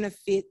it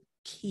benefit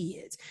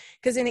kids?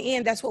 Because in the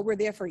end, that's what we're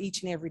there for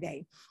each and every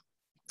day.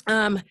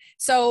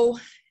 So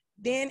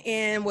then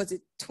in, was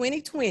it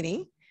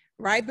 2020,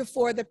 right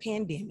before the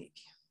pandemic,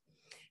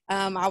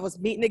 I was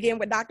meeting again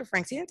with Dr.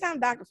 Frank. See, anytime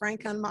Dr.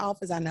 Frank comes to my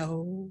office, I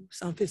know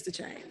something's to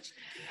change.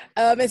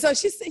 And so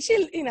she,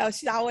 you know,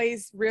 she's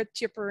always real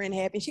chipper and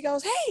happy. She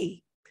goes,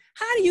 hey,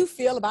 how do you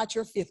feel about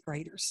your fifth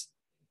graders?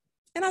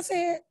 And I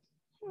said,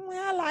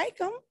 well, I like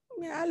them.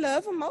 Yeah, I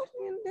love them.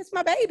 That's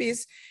my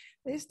babies.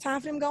 It's time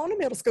for them going to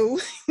middle school.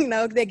 You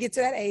know, they get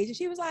to that age. And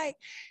she was like,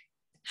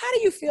 how do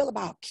you feel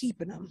about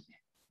keeping them?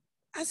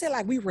 I said,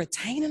 like, we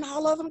retaining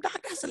all of them, Doc?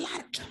 That's a lot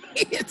of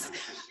kids.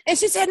 And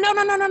she said,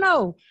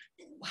 no.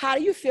 How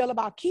do you feel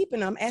about keeping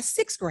them as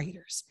sixth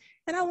graders?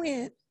 And I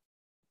went,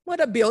 well,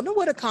 the building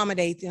would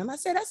accommodate them. I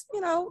said, that's,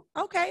 you know,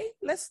 okay,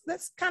 let's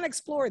kind of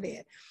explore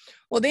that.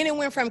 Well, then it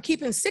went from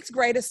keeping sixth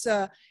graders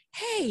to,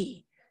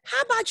 hey,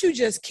 how about you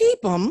just keep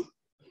them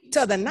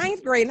to the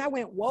ninth grade? And I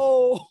went,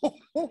 whoa.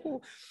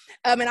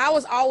 And I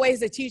was always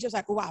the teacher,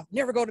 like, oh, I'll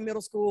never go to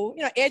middle school.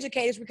 You know,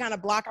 educators, we kind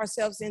of block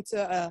ourselves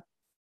into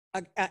a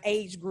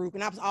age group.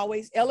 And I was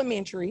always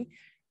elementary,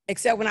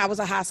 except when I was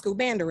a high school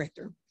band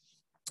director.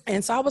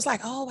 And so I was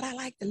like, oh, but I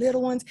like the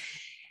little ones.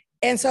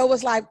 And so it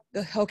was like,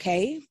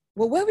 okay,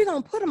 well, where are we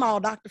going to put them all,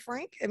 Dr.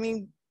 Frank? I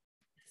mean,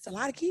 it's a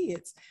lot of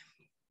kids.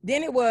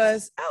 Then it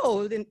was,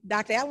 then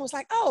Dr. Allen was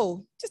like,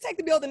 oh, just take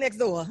the building next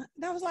door.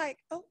 And I was like,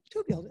 oh,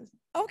 2 buildings.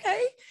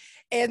 Okay.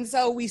 And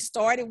so we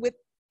started with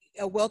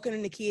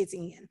welcoming the kids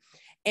in.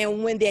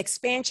 And when the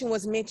expansion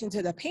was mentioned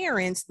to the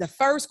parents, the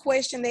first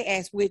question they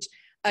asked, which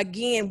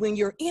again, when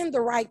you're in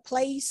the right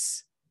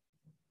place,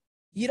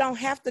 you don't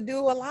have to do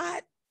a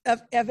lot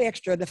of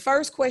extra. The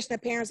first question the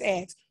parents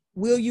asked,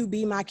 will you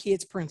be my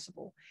kid's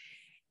principal?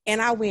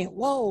 And I went,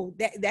 whoa,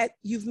 that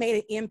you've made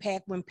an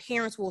impact when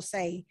parents will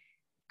say,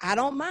 I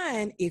don't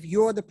mind if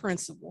you're the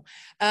principal.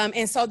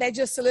 And so that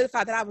just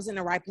solidified that I was in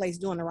the right place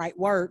doing the right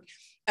work.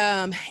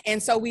 And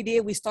so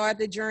we started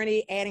the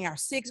journey, adding our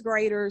sixth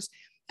graders.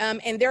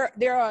 And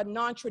they're a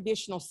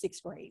non-traditional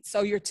sixth grade.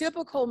 So your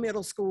typical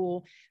middle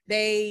school,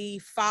 they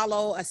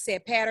follow a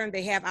set pattern.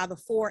 They have either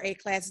 4 or 8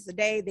 classes a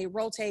day. They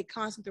rotate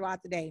constantly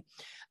throughout the day.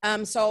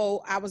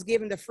 So I was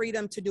given the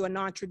freedom to do a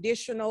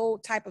non-traditional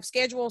type of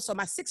schedule. So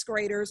my sixth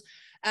graders,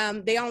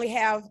 they only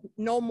have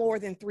no more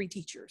than 3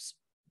 teachers.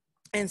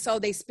 And so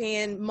they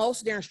spend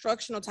most of their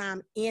instructional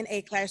time in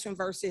a classroom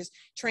versus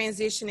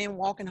transitioning,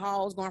 walking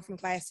halls, going from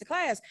class to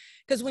class.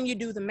 Because when you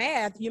do the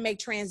math, you make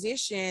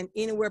transition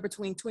anywhere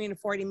between 20 to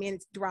 40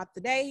 minutes throughout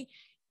the day.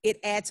 It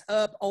adds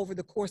up over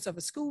the course of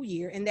a school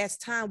year, and that's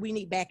time we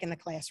need back in the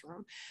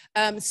classroom.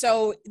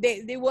 So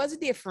there was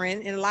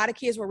different, and a lot of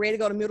kids were ready to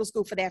go to middle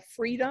school for that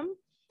freedom.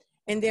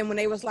 And then when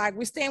they was like,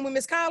 we're staying with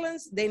Miss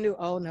Collins, they knew,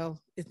 oh no,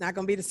 it's not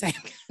going to be the same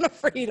kind of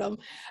freedom.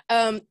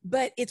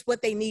 But it's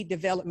what they need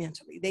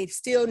developmentally. They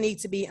still need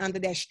to be under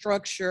that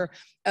structure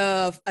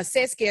of a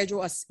set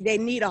schedule. They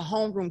need a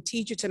homeroom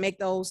teacher to make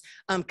those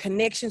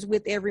connections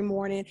with every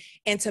morning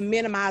and to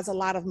minimize a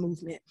lot of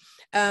movement.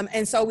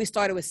 And so we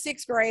started with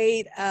sixth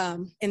grade,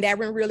 and that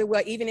went really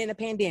well, even in the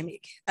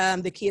pandemic.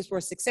 The kids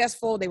were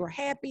successful. They were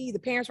happy. The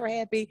parents were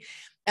happy.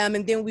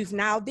 And then we've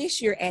now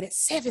this year added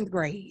seventh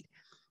grade.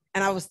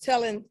 And I was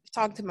talking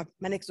to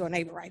my next door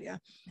neighbor right here.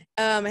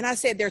 And I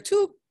said, there are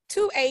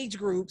two age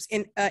groups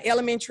in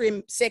elementary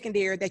and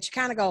secondary that you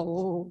kind of go,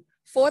 oh,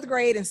 4th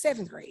grade and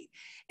 7th grade.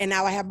 And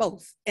now I have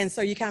both. And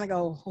so you kind of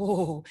go,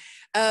 oh.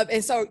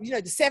 And so, you know,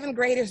 the 7th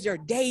graders, they're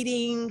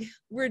dating.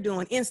 We're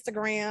doing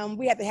Instagram.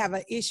 We have to have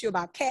an issue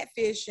about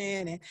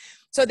catfishing. And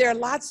so there are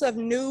lots of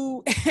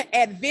new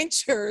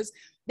adventures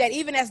that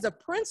even as the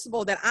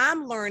principal that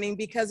I'm learning,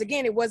 because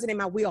again, it wasn't in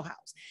my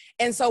wheelhouse.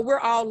 And so we're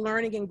all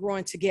learning and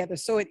growing together.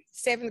 So at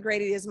 7th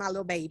grade, it is my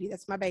little baby.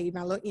 That's my baby,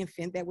 my little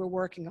infant that we're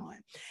working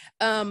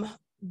on.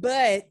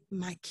 But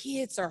my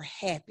kids are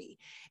happy.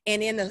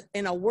 And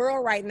in a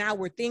world right now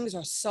where things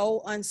are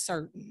so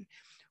uncertain,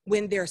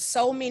 when there's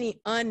so many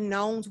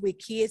unknowns with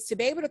kids, to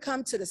be able to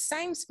come to the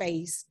same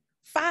space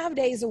 5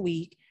 days a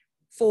week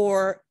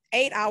for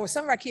 8 hours.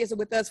 Some of our kids are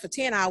with us for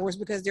 10 hours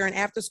because they're in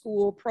after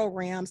school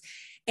programs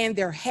and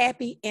they're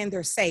happy and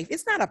they're safe.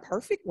 It's not a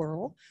perfect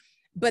world,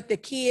 but the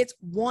kids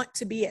want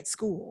to be at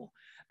school.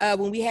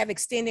 When we have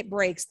extended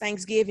breaks,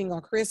 Thanksgiving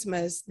or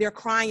Christmas, they're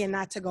crying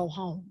not to go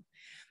home.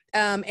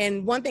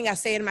 And one thing I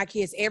say to my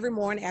kids every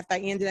morning after I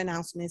end the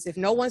announcements, if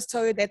no one's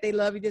told you that they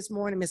love you this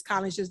morning, Miss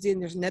Collins just didn't,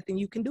 there's nothing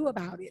you can do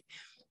about it.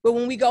 But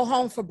when we go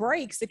home for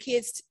breaks, the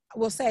kids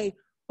will say,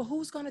 well,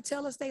 who's going to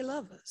tell us they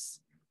love us?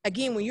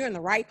 Again, when you're in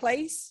the right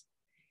place,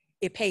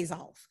 it pays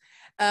off.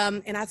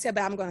 And I said,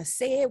 but I'm going to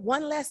say it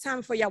one last time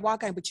before y'all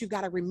walk in, but you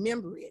got to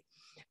remember it.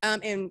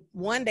 And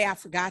one day I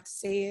forgot to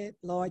say it,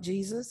 Lord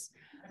Jesus.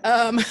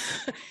 And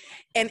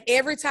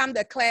every time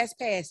the class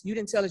passed, you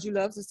didn't tell us you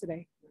loved us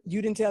today.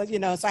 You didn't tell us, you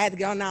know, so I had to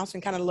go announce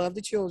and kind of love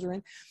the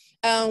children.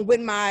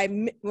 When my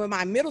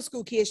middle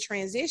school kids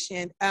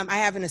transitioned, I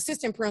have an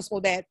assistant principal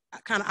that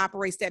kind of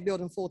operates that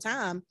building full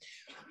time.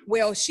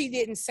 Well, she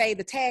didn't say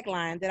the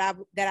tagline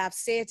that I've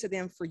said to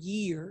them for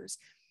years.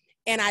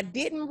 And I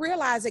didn't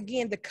realize,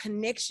 again, the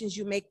connections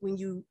you make when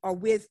you are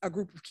with a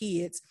group of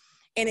kids.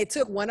 And it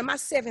took one of my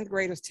 7th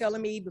graders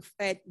telling me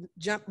at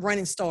jump, run,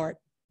 and start,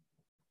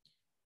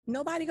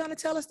 nobody gonna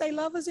tell us they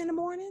love us in the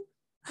morning?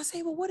 I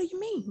say, well, what do you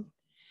mean?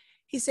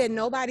 He said,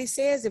 nobody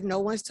says if no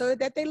one's told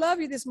that they love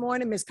you this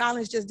morning. Miss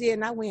Collins just did.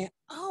 And I went,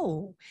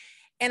 oh.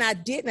 And I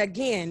didn't.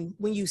 Again,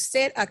 when you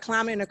set a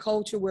climate and a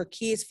culture where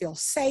kids feel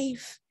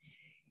safe,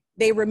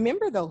 they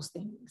remember those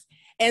things.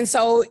 And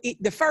so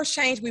the first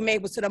change we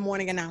made was to the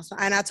morning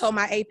announcement. And I told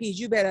my APs,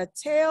 you better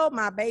tell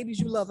my babies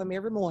you love them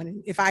every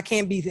morning if I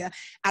can't be there.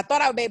 I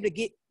thought I would be able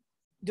to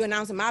do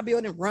announcement in my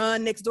building,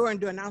 run next door and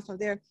do announcement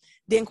there.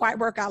 Didn't quite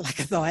work out like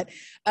I thought.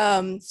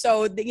 But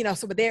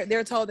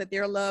they're told that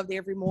they're loved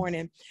every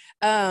morning.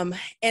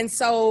 And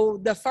so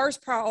the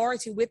first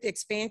priority with the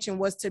expansion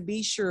was to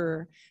be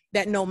sure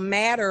that no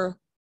matter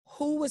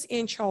who was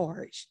in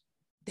charge,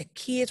 the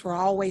kids were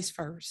always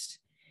first.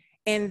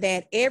 And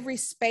that every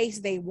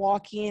space they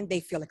walk in, they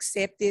feel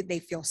accepted, they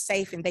feel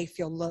safe, and they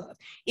feel loved.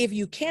 If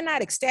you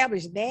cannot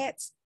establish that,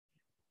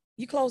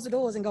 you close the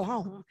doors and go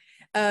home,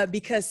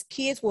 because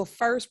kids will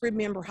first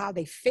remember how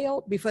they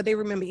felt before they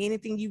remember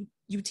anything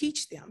you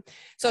teach them.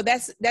 So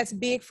that's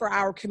big for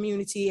our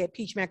community at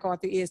Peach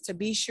MacArthur, is to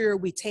be sure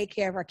we take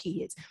care of our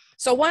kids.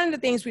 So one of the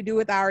things we do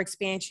with our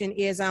expansion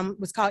is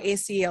what's called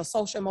SEL,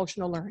 social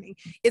emotional learning.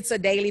 It's a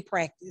daily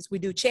practice. We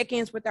do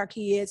check-ins with our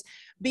kids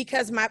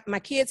because my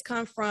kids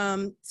come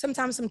from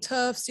sometimes some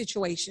tough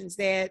situations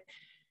that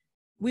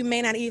we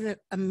may not even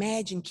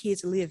imagine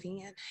kids live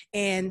in.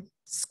 And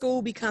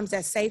school becomes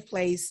that safe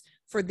place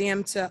for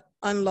them to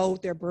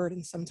unload their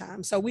burden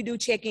sometimes. So we do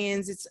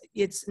check-ins.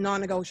 It's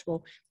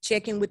non-negotiable.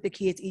 Check in with the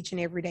kids each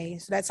and every day.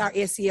 So that's our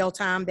SEL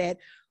time that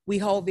we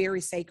hold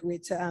very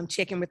sacred to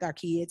check in with our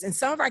kids. And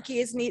some of our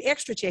kids need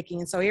extra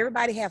check-in. So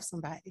everybody have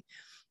somebody.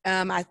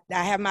 I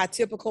have my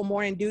typical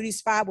morning duty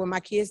spot where my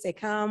kids, they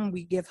come,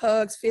 we give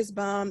hugs, fist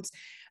bumps.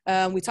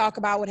 We talk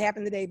about what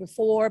happened the day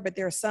before, but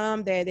there are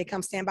some that they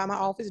come stand by my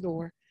office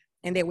door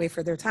and they wait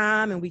for their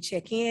time, and we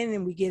check in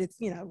and we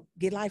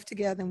get life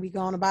together, and we go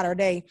on about our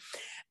day.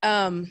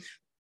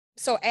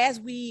 So as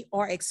we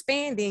are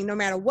expanding, no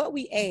matter what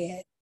we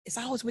add, it's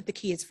always with the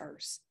kids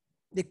first.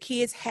 The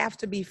kids have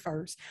to be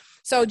first.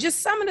 So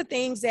just some of the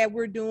things that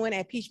we're doing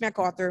at Peach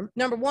MacArthur.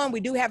 Number one, we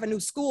do have a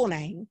new school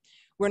name.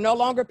 We're no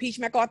longer Peach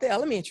MacArthur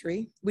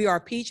Elementary. We are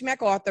Peach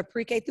MacArthur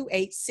Pre-K through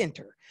 8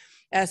 Center.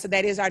 So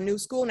that is our new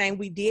school name.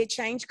 We did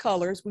change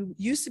colors. We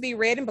used to be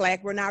red and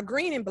black. We're now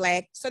green and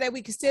black so that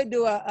we can still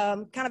do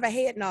a kind of a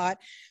head nod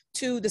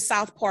to the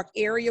South Park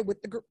area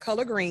with the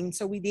color green.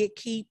 So we did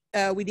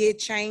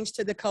change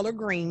to the color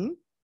green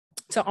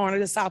to honor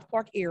the South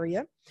Park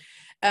area.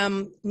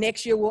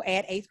 Next year we'll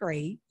add 8th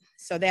grade.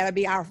 So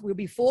we'll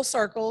be full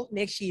circle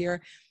next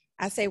year.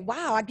 I say,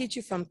 wow, I get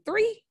you from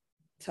 3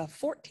 to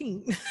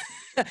 14.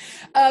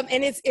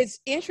 And it's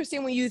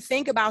interesting when you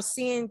think about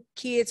seeing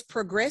kids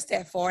progress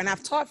that far. And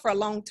I've taught for a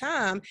long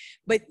time,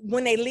 but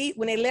when they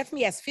left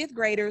me as 5th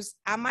graders,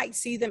 I might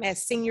see them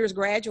as seniors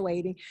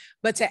graduating,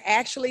 but to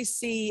actually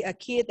see a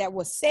kid that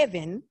was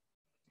 7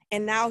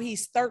 and now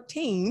he's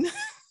 13,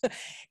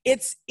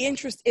 it's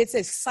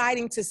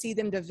exciting to see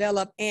them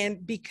develop.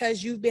 And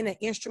because you've been an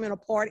instrumental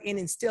part in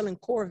instilling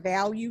core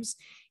values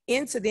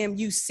into them,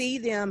 you see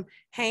them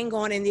hang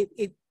on, and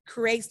it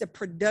creates the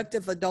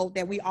productive adult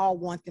that we all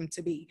want them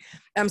to be.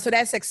 So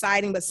that's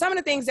exciting. But some of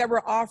the things that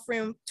we're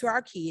offering to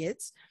our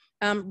kids,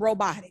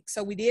 robotics.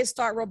 So we did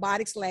start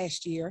robotics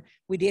last year.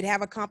 We did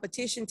have a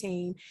competition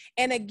team.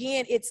 And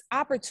again, it's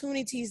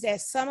opportunities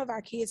that some of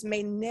our kids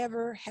may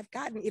never have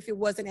gotten if it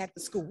wasn't at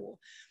the school.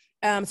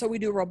 So we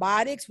do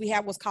robotics. We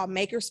have what's called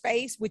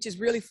Makerspace, which is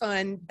really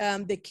fun.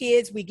 The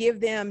kids, we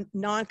give them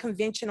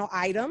non-conventional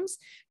items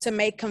to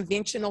make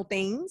conventional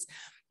things.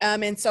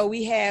 And so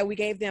we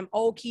gave them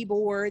old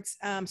keyboards.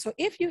 So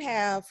if you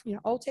have,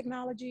 old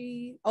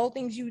technology, old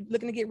things you're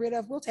looking to get rid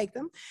of, we'll take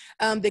them.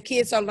 The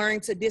kids are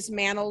learning to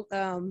dismantle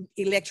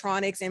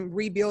electronics and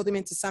rebuild them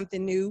into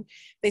something new.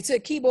 They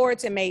took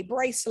keyboards and made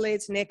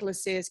bracelets,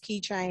 necklaces,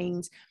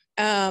 keychains,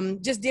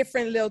 just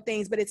different little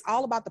things, but it's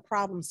all about the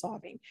problem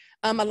solving.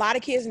 A lot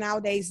of kids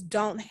nowadays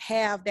don't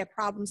have that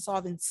problem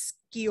solving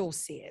skill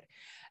set.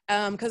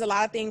 Because a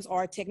lot of things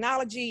are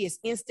technology, it's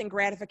instant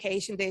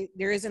gratification.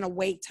 There isn't a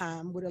wait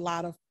time with a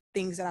lot of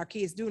things that our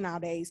kids do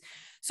nowadays.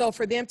 So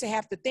for them to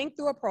have to think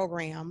through a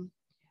program,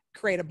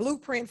 create a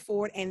blueprint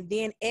for it, and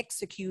then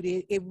execute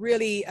it, it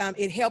really,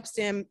 it helps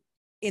them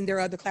in their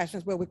other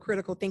classrooms as well with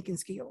critical thinking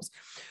skills.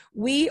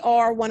 We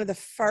are one of the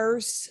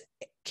first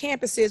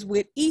campuses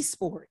with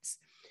esports.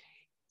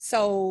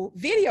 So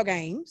video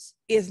games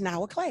is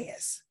now a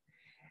class.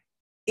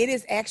 It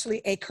is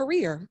actually a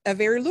career, a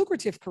very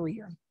lucrative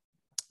career.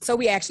 So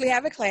we actually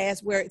have a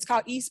class where it's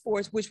called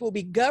esports, which will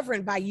be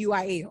governed by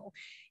UIL.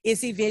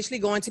 It's eventually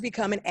going to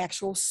become an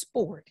actual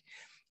sport.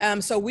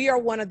 So we are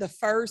one of the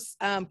first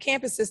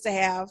campuses to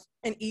have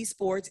an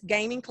esports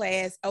gaming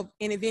class, and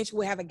eventually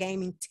we'll have a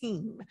gaming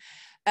team.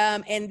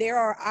 And there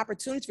are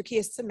opportunities for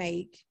kids to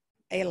make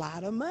a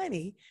lot of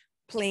money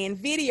playing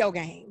video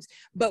games.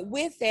 But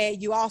with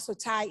that, you also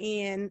tie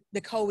in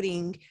the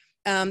coding.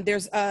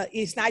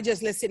 It's not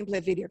just let's sit and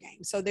play video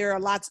games. So there are a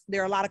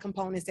lot of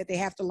components that they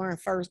have to learn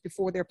first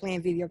before they're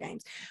playing video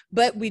games.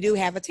 But we do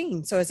have a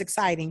team, so it's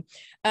exciting.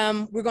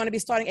 We're going to be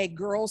starting a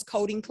girls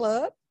coding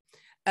club.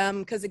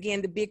 Because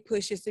again, the big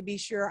push is to be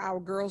sure our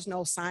girls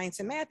know science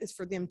and math is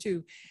for them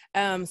too.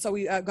 So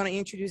we are going to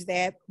introduce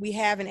that. We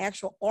have an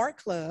actual art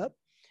club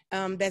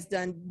that's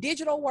done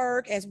digital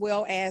work as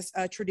well as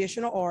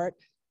traditional art,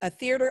 a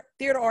theater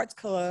arts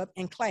club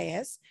and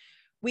class.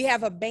 We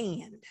have a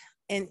band.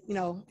 And, you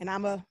know, and I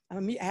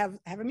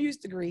have a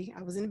music degree.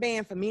 I was in the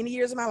band for many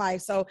years of my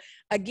life. So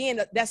again,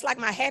 that's like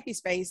my happy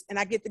space. And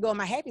I get to go in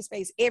my happy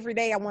space every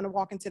day. I want to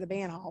walk into the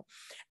band hall.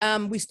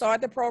 We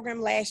started the program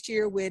last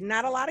year with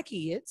not a lot of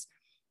kids.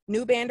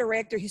 New band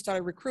director, he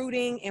started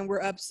recruiting, and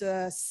we're up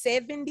to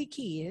 70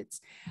 kids.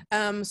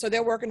 So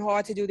they're working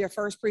hard to do their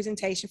first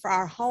presentation for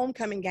our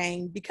homecoming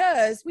game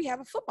because we have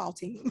a football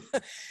team.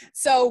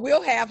 So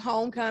we'll have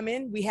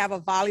homecoming. We have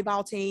a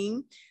volleyball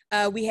team.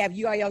 We have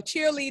UIL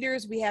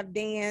cheerleaders. We have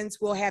dance.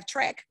 We'll have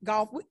track,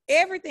 golf,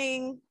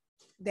 everything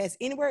that's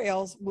anywhere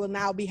else will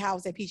now be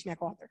housed at Peach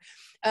MacArthur.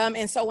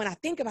 And so when I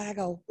think about it, I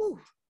go, ooh,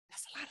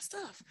 that's a lot of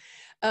stuff.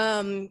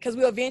 Because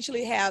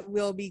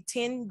we'll be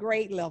 10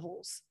 grade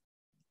levels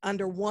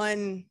under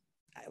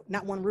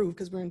not one roof,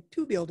 because we're in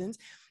 2 buildings,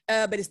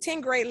 but it's 10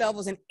 grade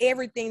levels and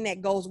everything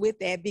that goes with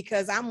that,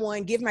 because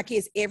give my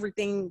kids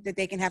everything that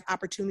they can have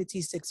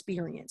opportunities to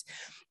experience.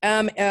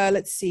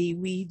 Let's see,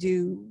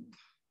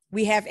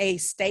 we have a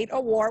state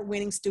award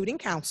winning student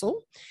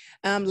council.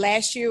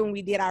 Last year when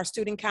we did our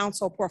student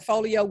council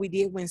portfolio, we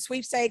did win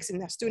sweepstakes,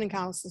 and the student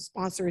council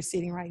sponsor is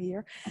sitting right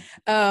here.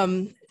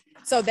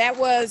 So that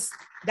was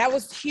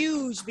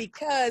huge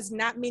because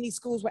not many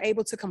schools were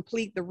able to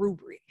complete the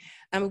rubric.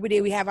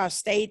 We have our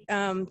state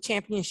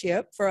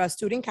championship for our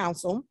student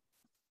council.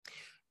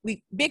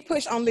 Big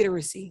push on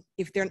literacy.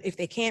 If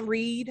they can't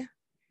read,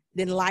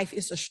 then life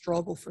is a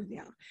struggle for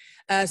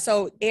them.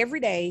 So every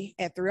day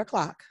at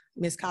 3:00,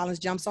 Ms. Collins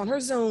jumps on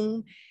her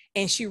Zoom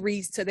and she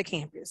reads to the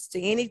campus,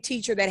 to any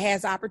teacher that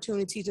has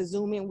opportunity to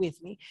Zoom in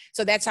with me.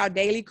 So that's our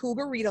daily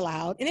Cougar Read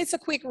Aloud. And it's a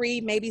quick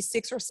read, maybe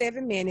 6 or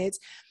 7 minutes.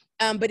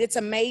 But it's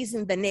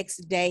amazing, the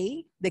next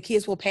day, the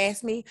kids will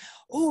pass me.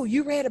 Oh,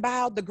 you read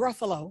about the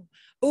Gruffalo.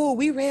 Oh,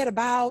 we read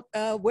about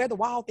where the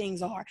wild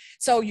things are.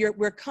 So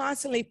we're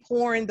constantly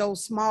pouring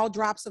those small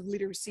drops of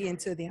literacy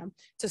into them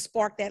to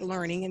spark that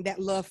learning and that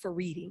love for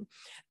reading.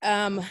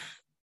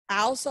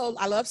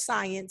 I love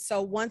science.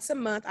 So once a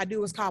month, I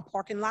do what's called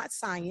parking lot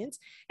science.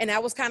 And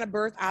that was kind of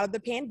birthed out of the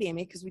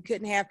pandemic because we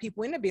couldn't have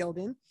people in the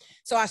building.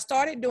 So I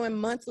started doing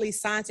monthly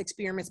science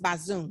experiments by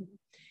Zoom.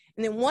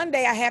 And then one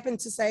day I happened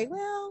to say,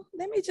 well,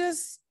 let me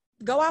just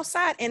go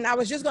outside. And I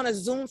was just going to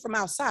Zoom from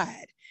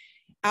outside.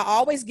 I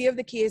always give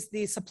the kids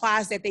the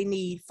supplies that they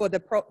need for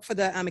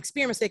the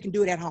experiments. They can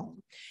do it at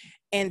home.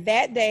 And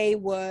that day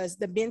was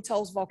the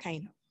Mentos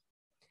volcano.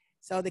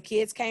 So the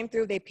kids came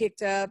through, they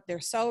picked up their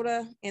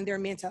soda and their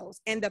Mentos.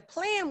 And the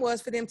plan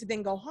was for them to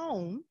then go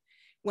home.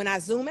 When I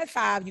Zoom at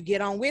 5, you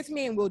get on with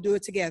me and we'll do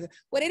it together.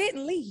 Well, they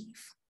didn't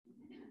leave.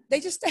 They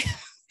just stayed.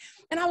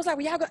 And I was like,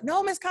 well, y'all go,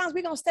 no, Ms. Collins,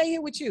 we're going to stay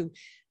here with you.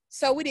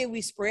 So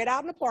we spread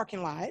out in the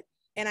parking lot,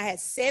 and I had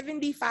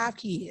 75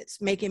 kids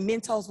making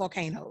Mentos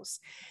volcanoes.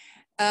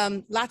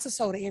 Lots of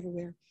soda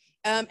everywhere.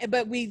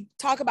 But we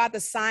talk about the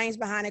science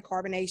behind the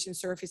carbonation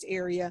surface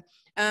area.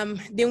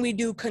 Then we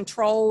do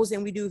controls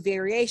and we do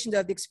variations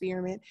of the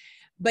experiment.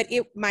 But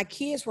my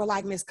kids were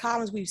like, Ms.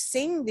 Collins, we've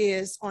seen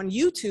this on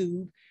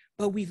YouTube,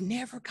 but we've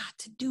never got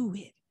to do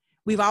it.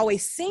 We've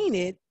always seen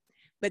it,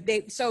 but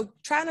so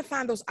trying to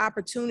find those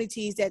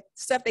opportunities, that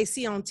stuff they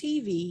see on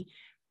TV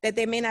that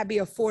they may not be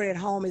afforded at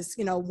home is,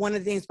 one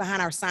of the things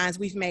behind our science.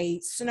 We've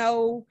made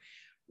snow.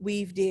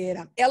 We've did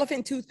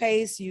elephant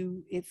toothpaste.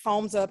 It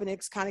foams up and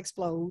it kind of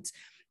explodes.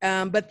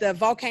 But the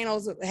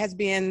volcanoes has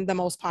been the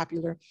most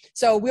popular.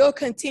 So we'll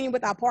continue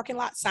with our parking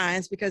lot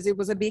science because it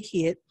was a big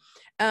hit.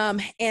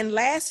 And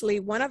lastly,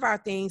 one of our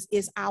things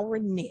is our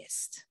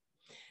nest.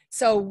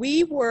 So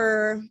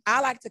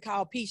I like to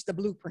call Peach the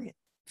blueprint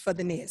for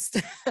the nest.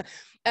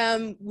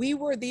 We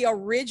were the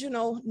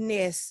original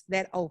nest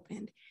that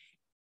opened.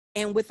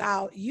 And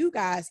without you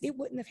guys, it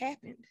wouldn't have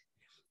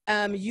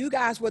happened. You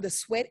guys were the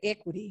sweat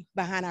equity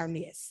behind our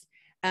nest.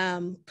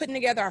 putting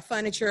together our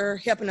furniture,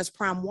 helping us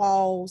prime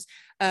walls,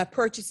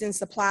 purchasing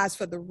supplies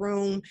for the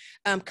room,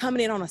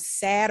 coming in on a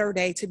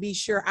Saturday to be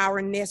sure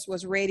our nest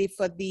was ready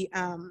for the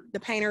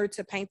painter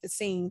to paint the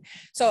scene.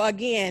 So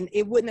again,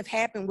 it wouldn't have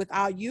happened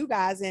without you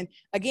guys. And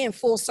again,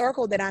 full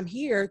circle that I'm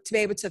here to be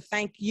able to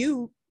thank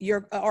you,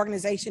 your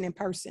organization in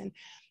person.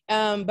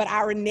 But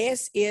our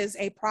nest is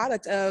a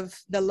product of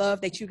the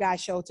love that you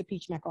guys showed to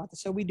Peach MacArthur.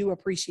 So we do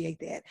appreciate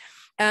that.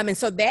 And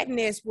so that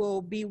nest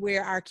will be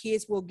where our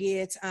kids will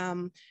get,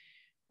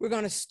 we're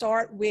going to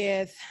start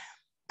with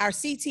our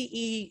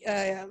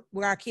CTE,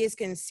 where our kids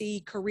can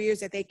see careers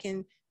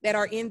that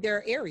are in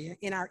their area,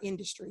 in our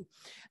industry.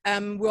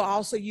 We'll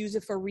also use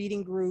it for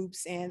reading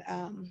groups and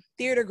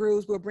theater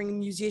groups. We'll bring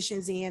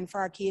musicians in for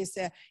our kids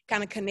to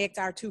kind of connect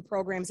our two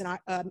programs in our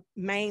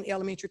main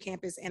elementary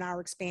campus and our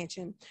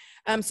expansion.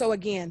 So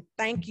again,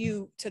 thank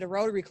you to the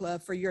Rotary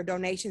Club for your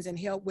donations and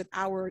help with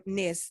our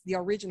nest, the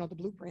original, the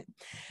blueprint.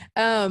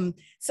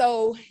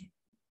 So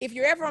if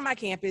you're ever on my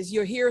campus,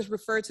 you'll hear us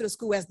refer to the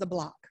school as the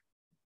block.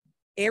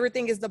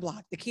 Everything is the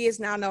block. The kids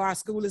now know our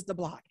school is the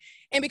block.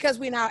 And because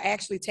we now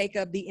actually take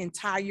up the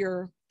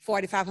entire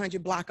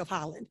 4,500 block of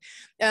Holland.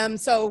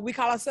 So we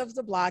call ourselves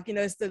the block. You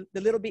know, it's the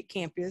little bit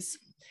campus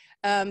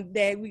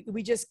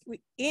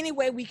that any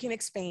way we can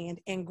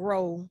expand and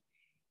grow.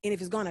 And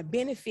if it's going to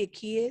benefit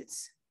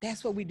kids,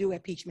 that's what we do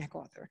at Peach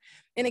MacArthur.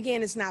 And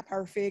again, it's not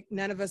perfect.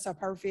 None of us are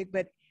perfect.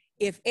 But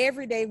if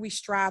every day we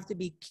strive to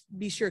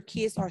be sure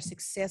kids are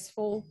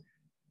successful,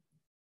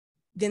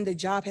 then the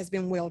job has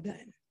been well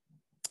done.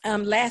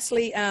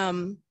 Lastly,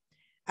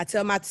 I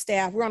tell my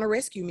staff, we're on a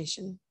rescue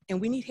mission and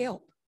we need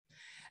help.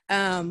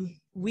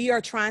 We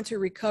are trying to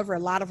recover a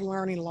lot of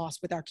learning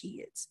loss with our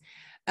kids.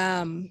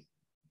 And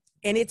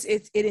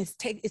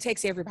it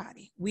takes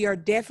everybody. We are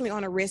definitely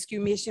on a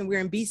rescue mission. We're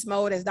in beast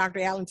mode, as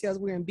Dr. Allen tells,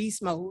 we're in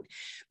beast mode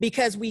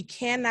because we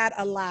cannot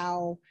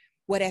allow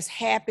what has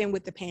happened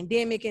with the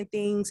pandemic and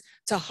things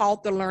to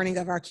halt the learning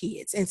of our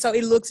kids. And so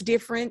it looks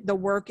different. The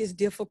work is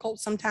difficult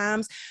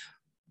sometimes,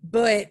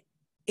 but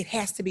it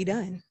has to be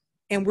done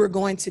and we're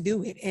going to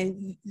do it.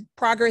 And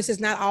progress is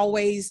not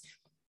always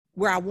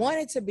where I want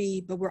it to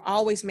be, but we're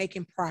always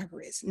making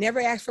progress. Never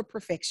ask for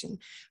perfection,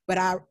 but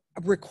I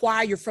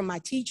require from my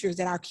teachers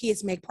that our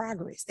kids make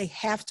progress. They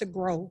have to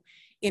grow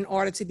in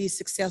order to be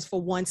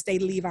successful once they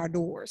leave our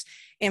doors.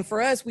 And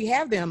for us, we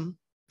have them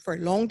for a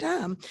long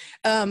time.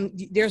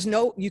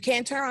 You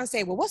can't turn around and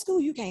say, well, what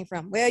school you came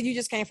from? Well, you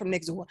just came from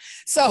next door.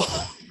 So,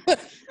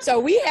 so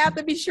we have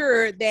to be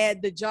sure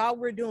that the job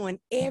we're doing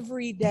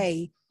every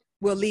day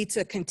will lead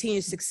to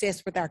continued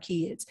success with our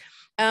kids.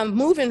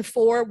 Moving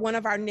forward, one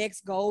of our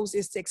next goals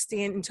is to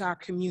extend into our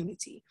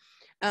community.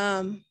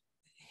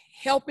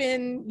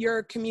 Helping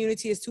your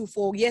community is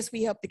twofold. Yes,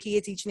 we help the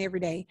kids each and every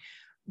day,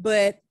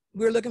 but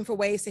we're looking for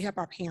ways to help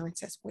our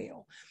parents as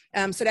well.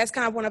 So that's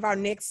kind of one of our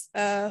next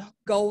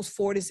goals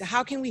forward is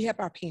how can we help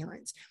our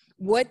parents?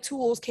 What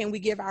tools can we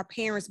give our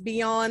parents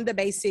beyond the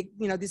basic,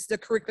 this is the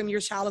curriculum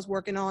your child is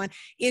working on.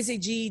 Is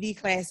it GED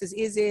classes?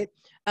 Is it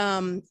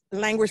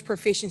language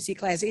proficiency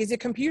classes? Is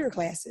it computer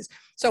classes?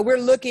 So we're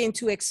looking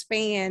to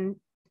expand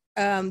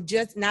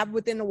just not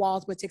within the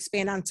walls, but to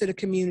expand out into the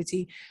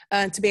community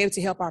to be able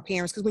to help our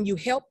parents. Because when you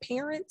help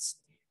parents,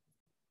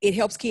 it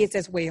helps kids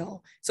as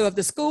well. So if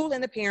the school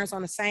and the parents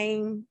on the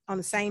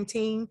same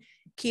team,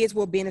 kids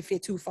will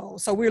benefit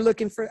twofold. So we're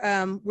looking for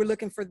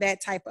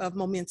that type of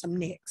momentum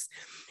next.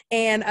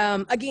 And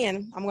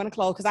again, I'm going to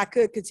close because I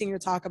could continue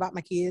to talk about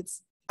my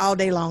kids all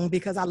day long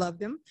because I love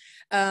them.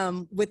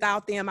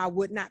 Without them, I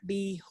would not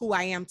be who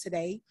I am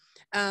today.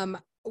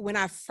 When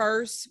I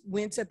first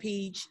went to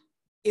Peach,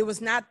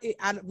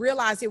 I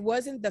realized it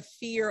wasn't the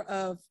fear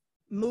of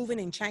moving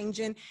and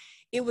changing.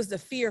 It was the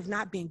fear of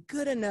not being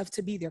good enough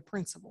to be their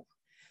principal.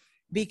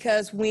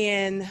 Because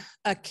when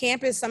a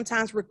campus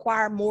sometimes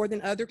requires more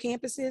than other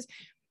campuses,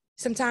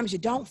 sometimes you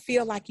don't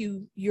feel like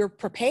you're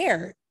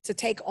prepared to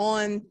take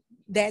on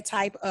that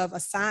type of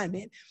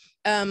assignment.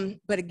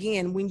 But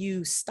again, when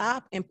you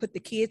stop and put the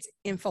kids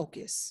in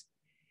focus,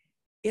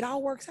 it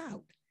all works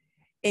out.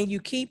 And you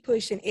keep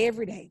pushing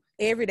every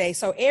day.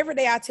 So every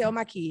day I tell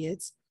my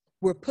kids,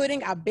 we're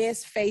putting our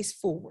best face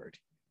forward.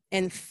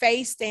 And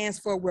FACE stands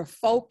for we're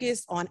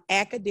focused on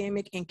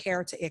academic and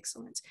character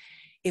excellence.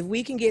 If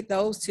we can get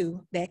those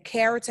two, that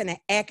character and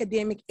that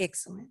academic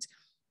excellence,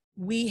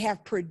 we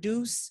have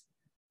produced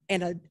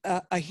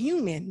a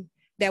human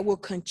that will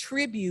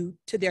contribute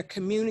to their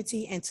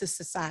community and to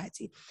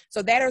society.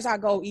 So that is our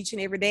goal each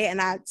and every day.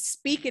 And I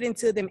speak it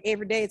into them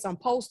every day. It's on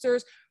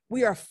posters.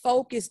 We are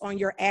focused on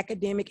your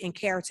academic and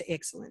character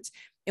excellence.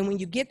 And when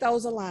you get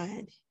those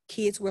aligned,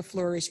 kids will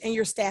flourish and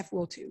your staff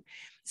will too.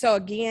 So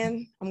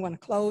again, I'm going to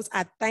close.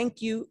 I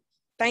thank you.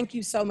 Thank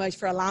you so much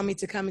for allowing me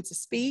to come and to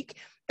speak.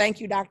 Thank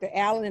you, Dr.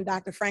 Allen and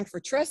Dr. Frank, for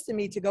trusting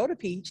me to go to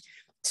Peach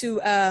to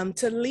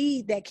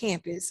lead that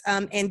campus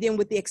and then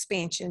with the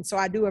expansion. So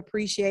I do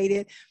appreciate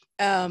it.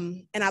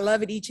 And I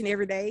love it each and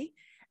every day.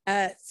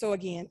 So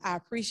again, I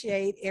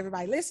appreciate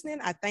everybody listening.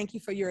 I thank you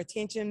for your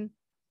attention.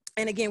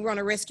 And again, we're on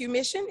a rescue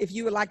mission. If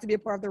you would like to be a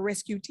part of the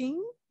rescue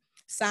team,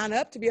 sign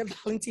up to be a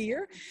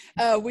volunteer.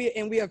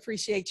 We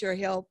appreciate your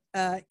help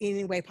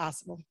any way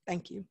possible.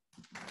 Thank you.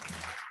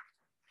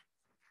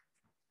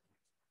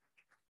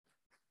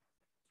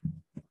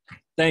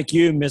 Thank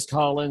you, Ms.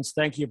 Collins.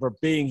 Thank you for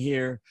being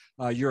here.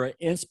 You're an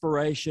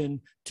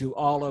inspiration to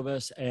all of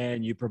us,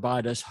 and you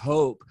provide us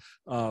hope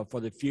for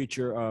the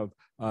future of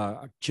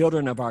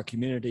children of our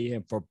community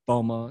and for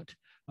Beaumont.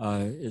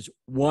 It's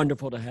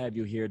wonderful to have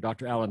you here.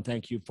 Dr. Allen,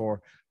 thank you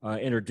for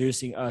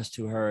introducing us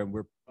to her, and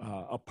we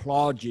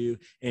applaud you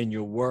in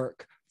your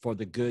work for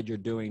the good you're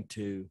doing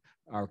to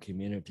our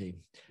community.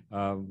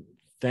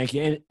 Thank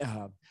you.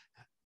 And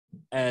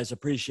as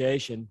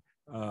appreciation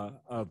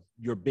of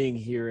your being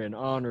here, in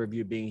honor of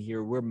you being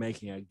here, we're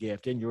making a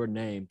gift in your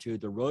name to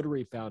the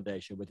Rotary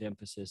Foundation with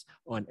emphasis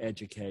on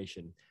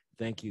education.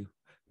 Thank you,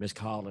 Ms.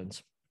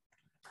 Collins.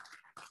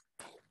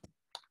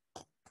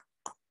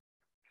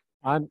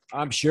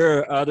 I'm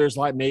sure others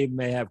like me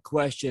may have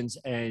questions,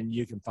 and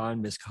you can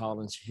find Ms.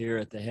 Collins here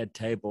at the head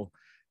table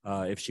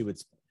if she would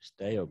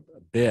stay a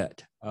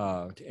bit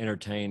to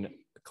entertain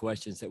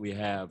questions that we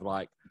have,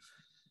 like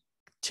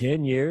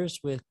 10 years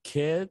with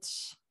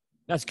kids.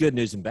 That's good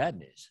news and bad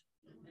news.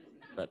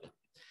 But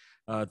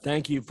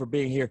thank you for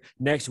being here.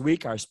 Next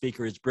week, our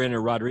speaker is Brenda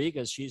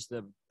Rodriguez. She's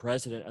the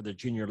president of the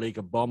Junior League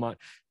of Beaumont.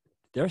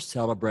 They're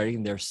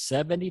celebrating their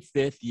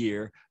 75th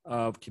year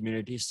of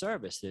community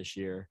service this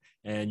year.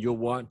 And you'll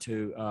want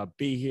to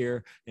be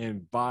here,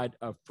 invite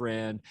a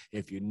friend.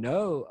 If you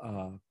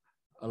know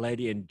a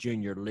lady in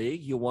Junior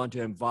League, you want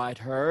to invite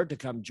her to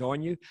come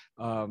join you.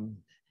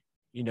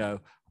 You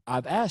know,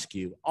 I've asked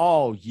you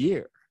all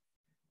year,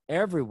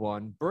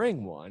 everyone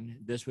bring one.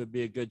 This would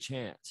be a good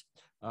chance.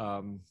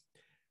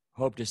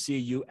 Hope to see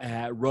you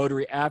at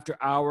Rotary After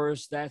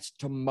Hours. That's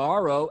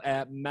tomorrow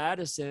at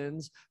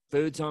Madison's.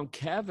 Food's on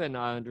Kevin,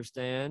 I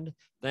understand.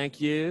 Thank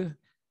you.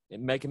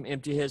 And make him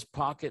empty his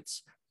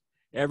pockets.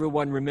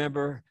 Everyone,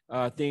 remember,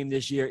 theme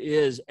this year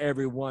is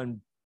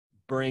everyone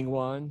bring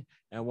one.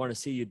 And I want to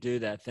see you do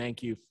that.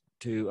 Thank you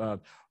to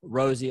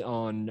Rosie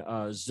on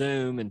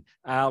Zoom, and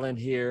Alan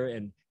here,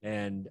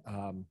 and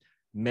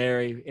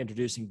Mary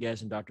introducing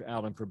guests, and Dr.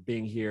 Allen for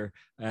being here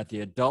at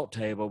the adult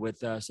table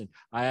with us. And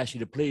I ask you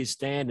to please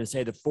stand and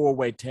say the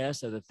four-way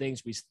test of the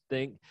things we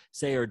think,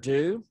 say, or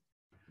do.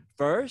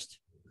 First.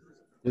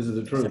 This is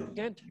the truth.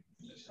 Second.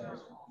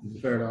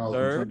 It's fair to all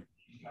Third.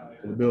 concerned.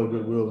 It'll build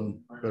goodwill and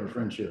better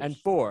friendships. And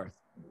fourth.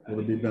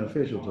 It'll be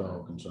beneficial to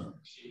all concerned.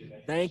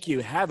 Thank you.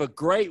 Have a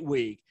great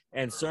week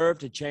and serve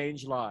to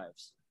change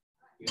lives.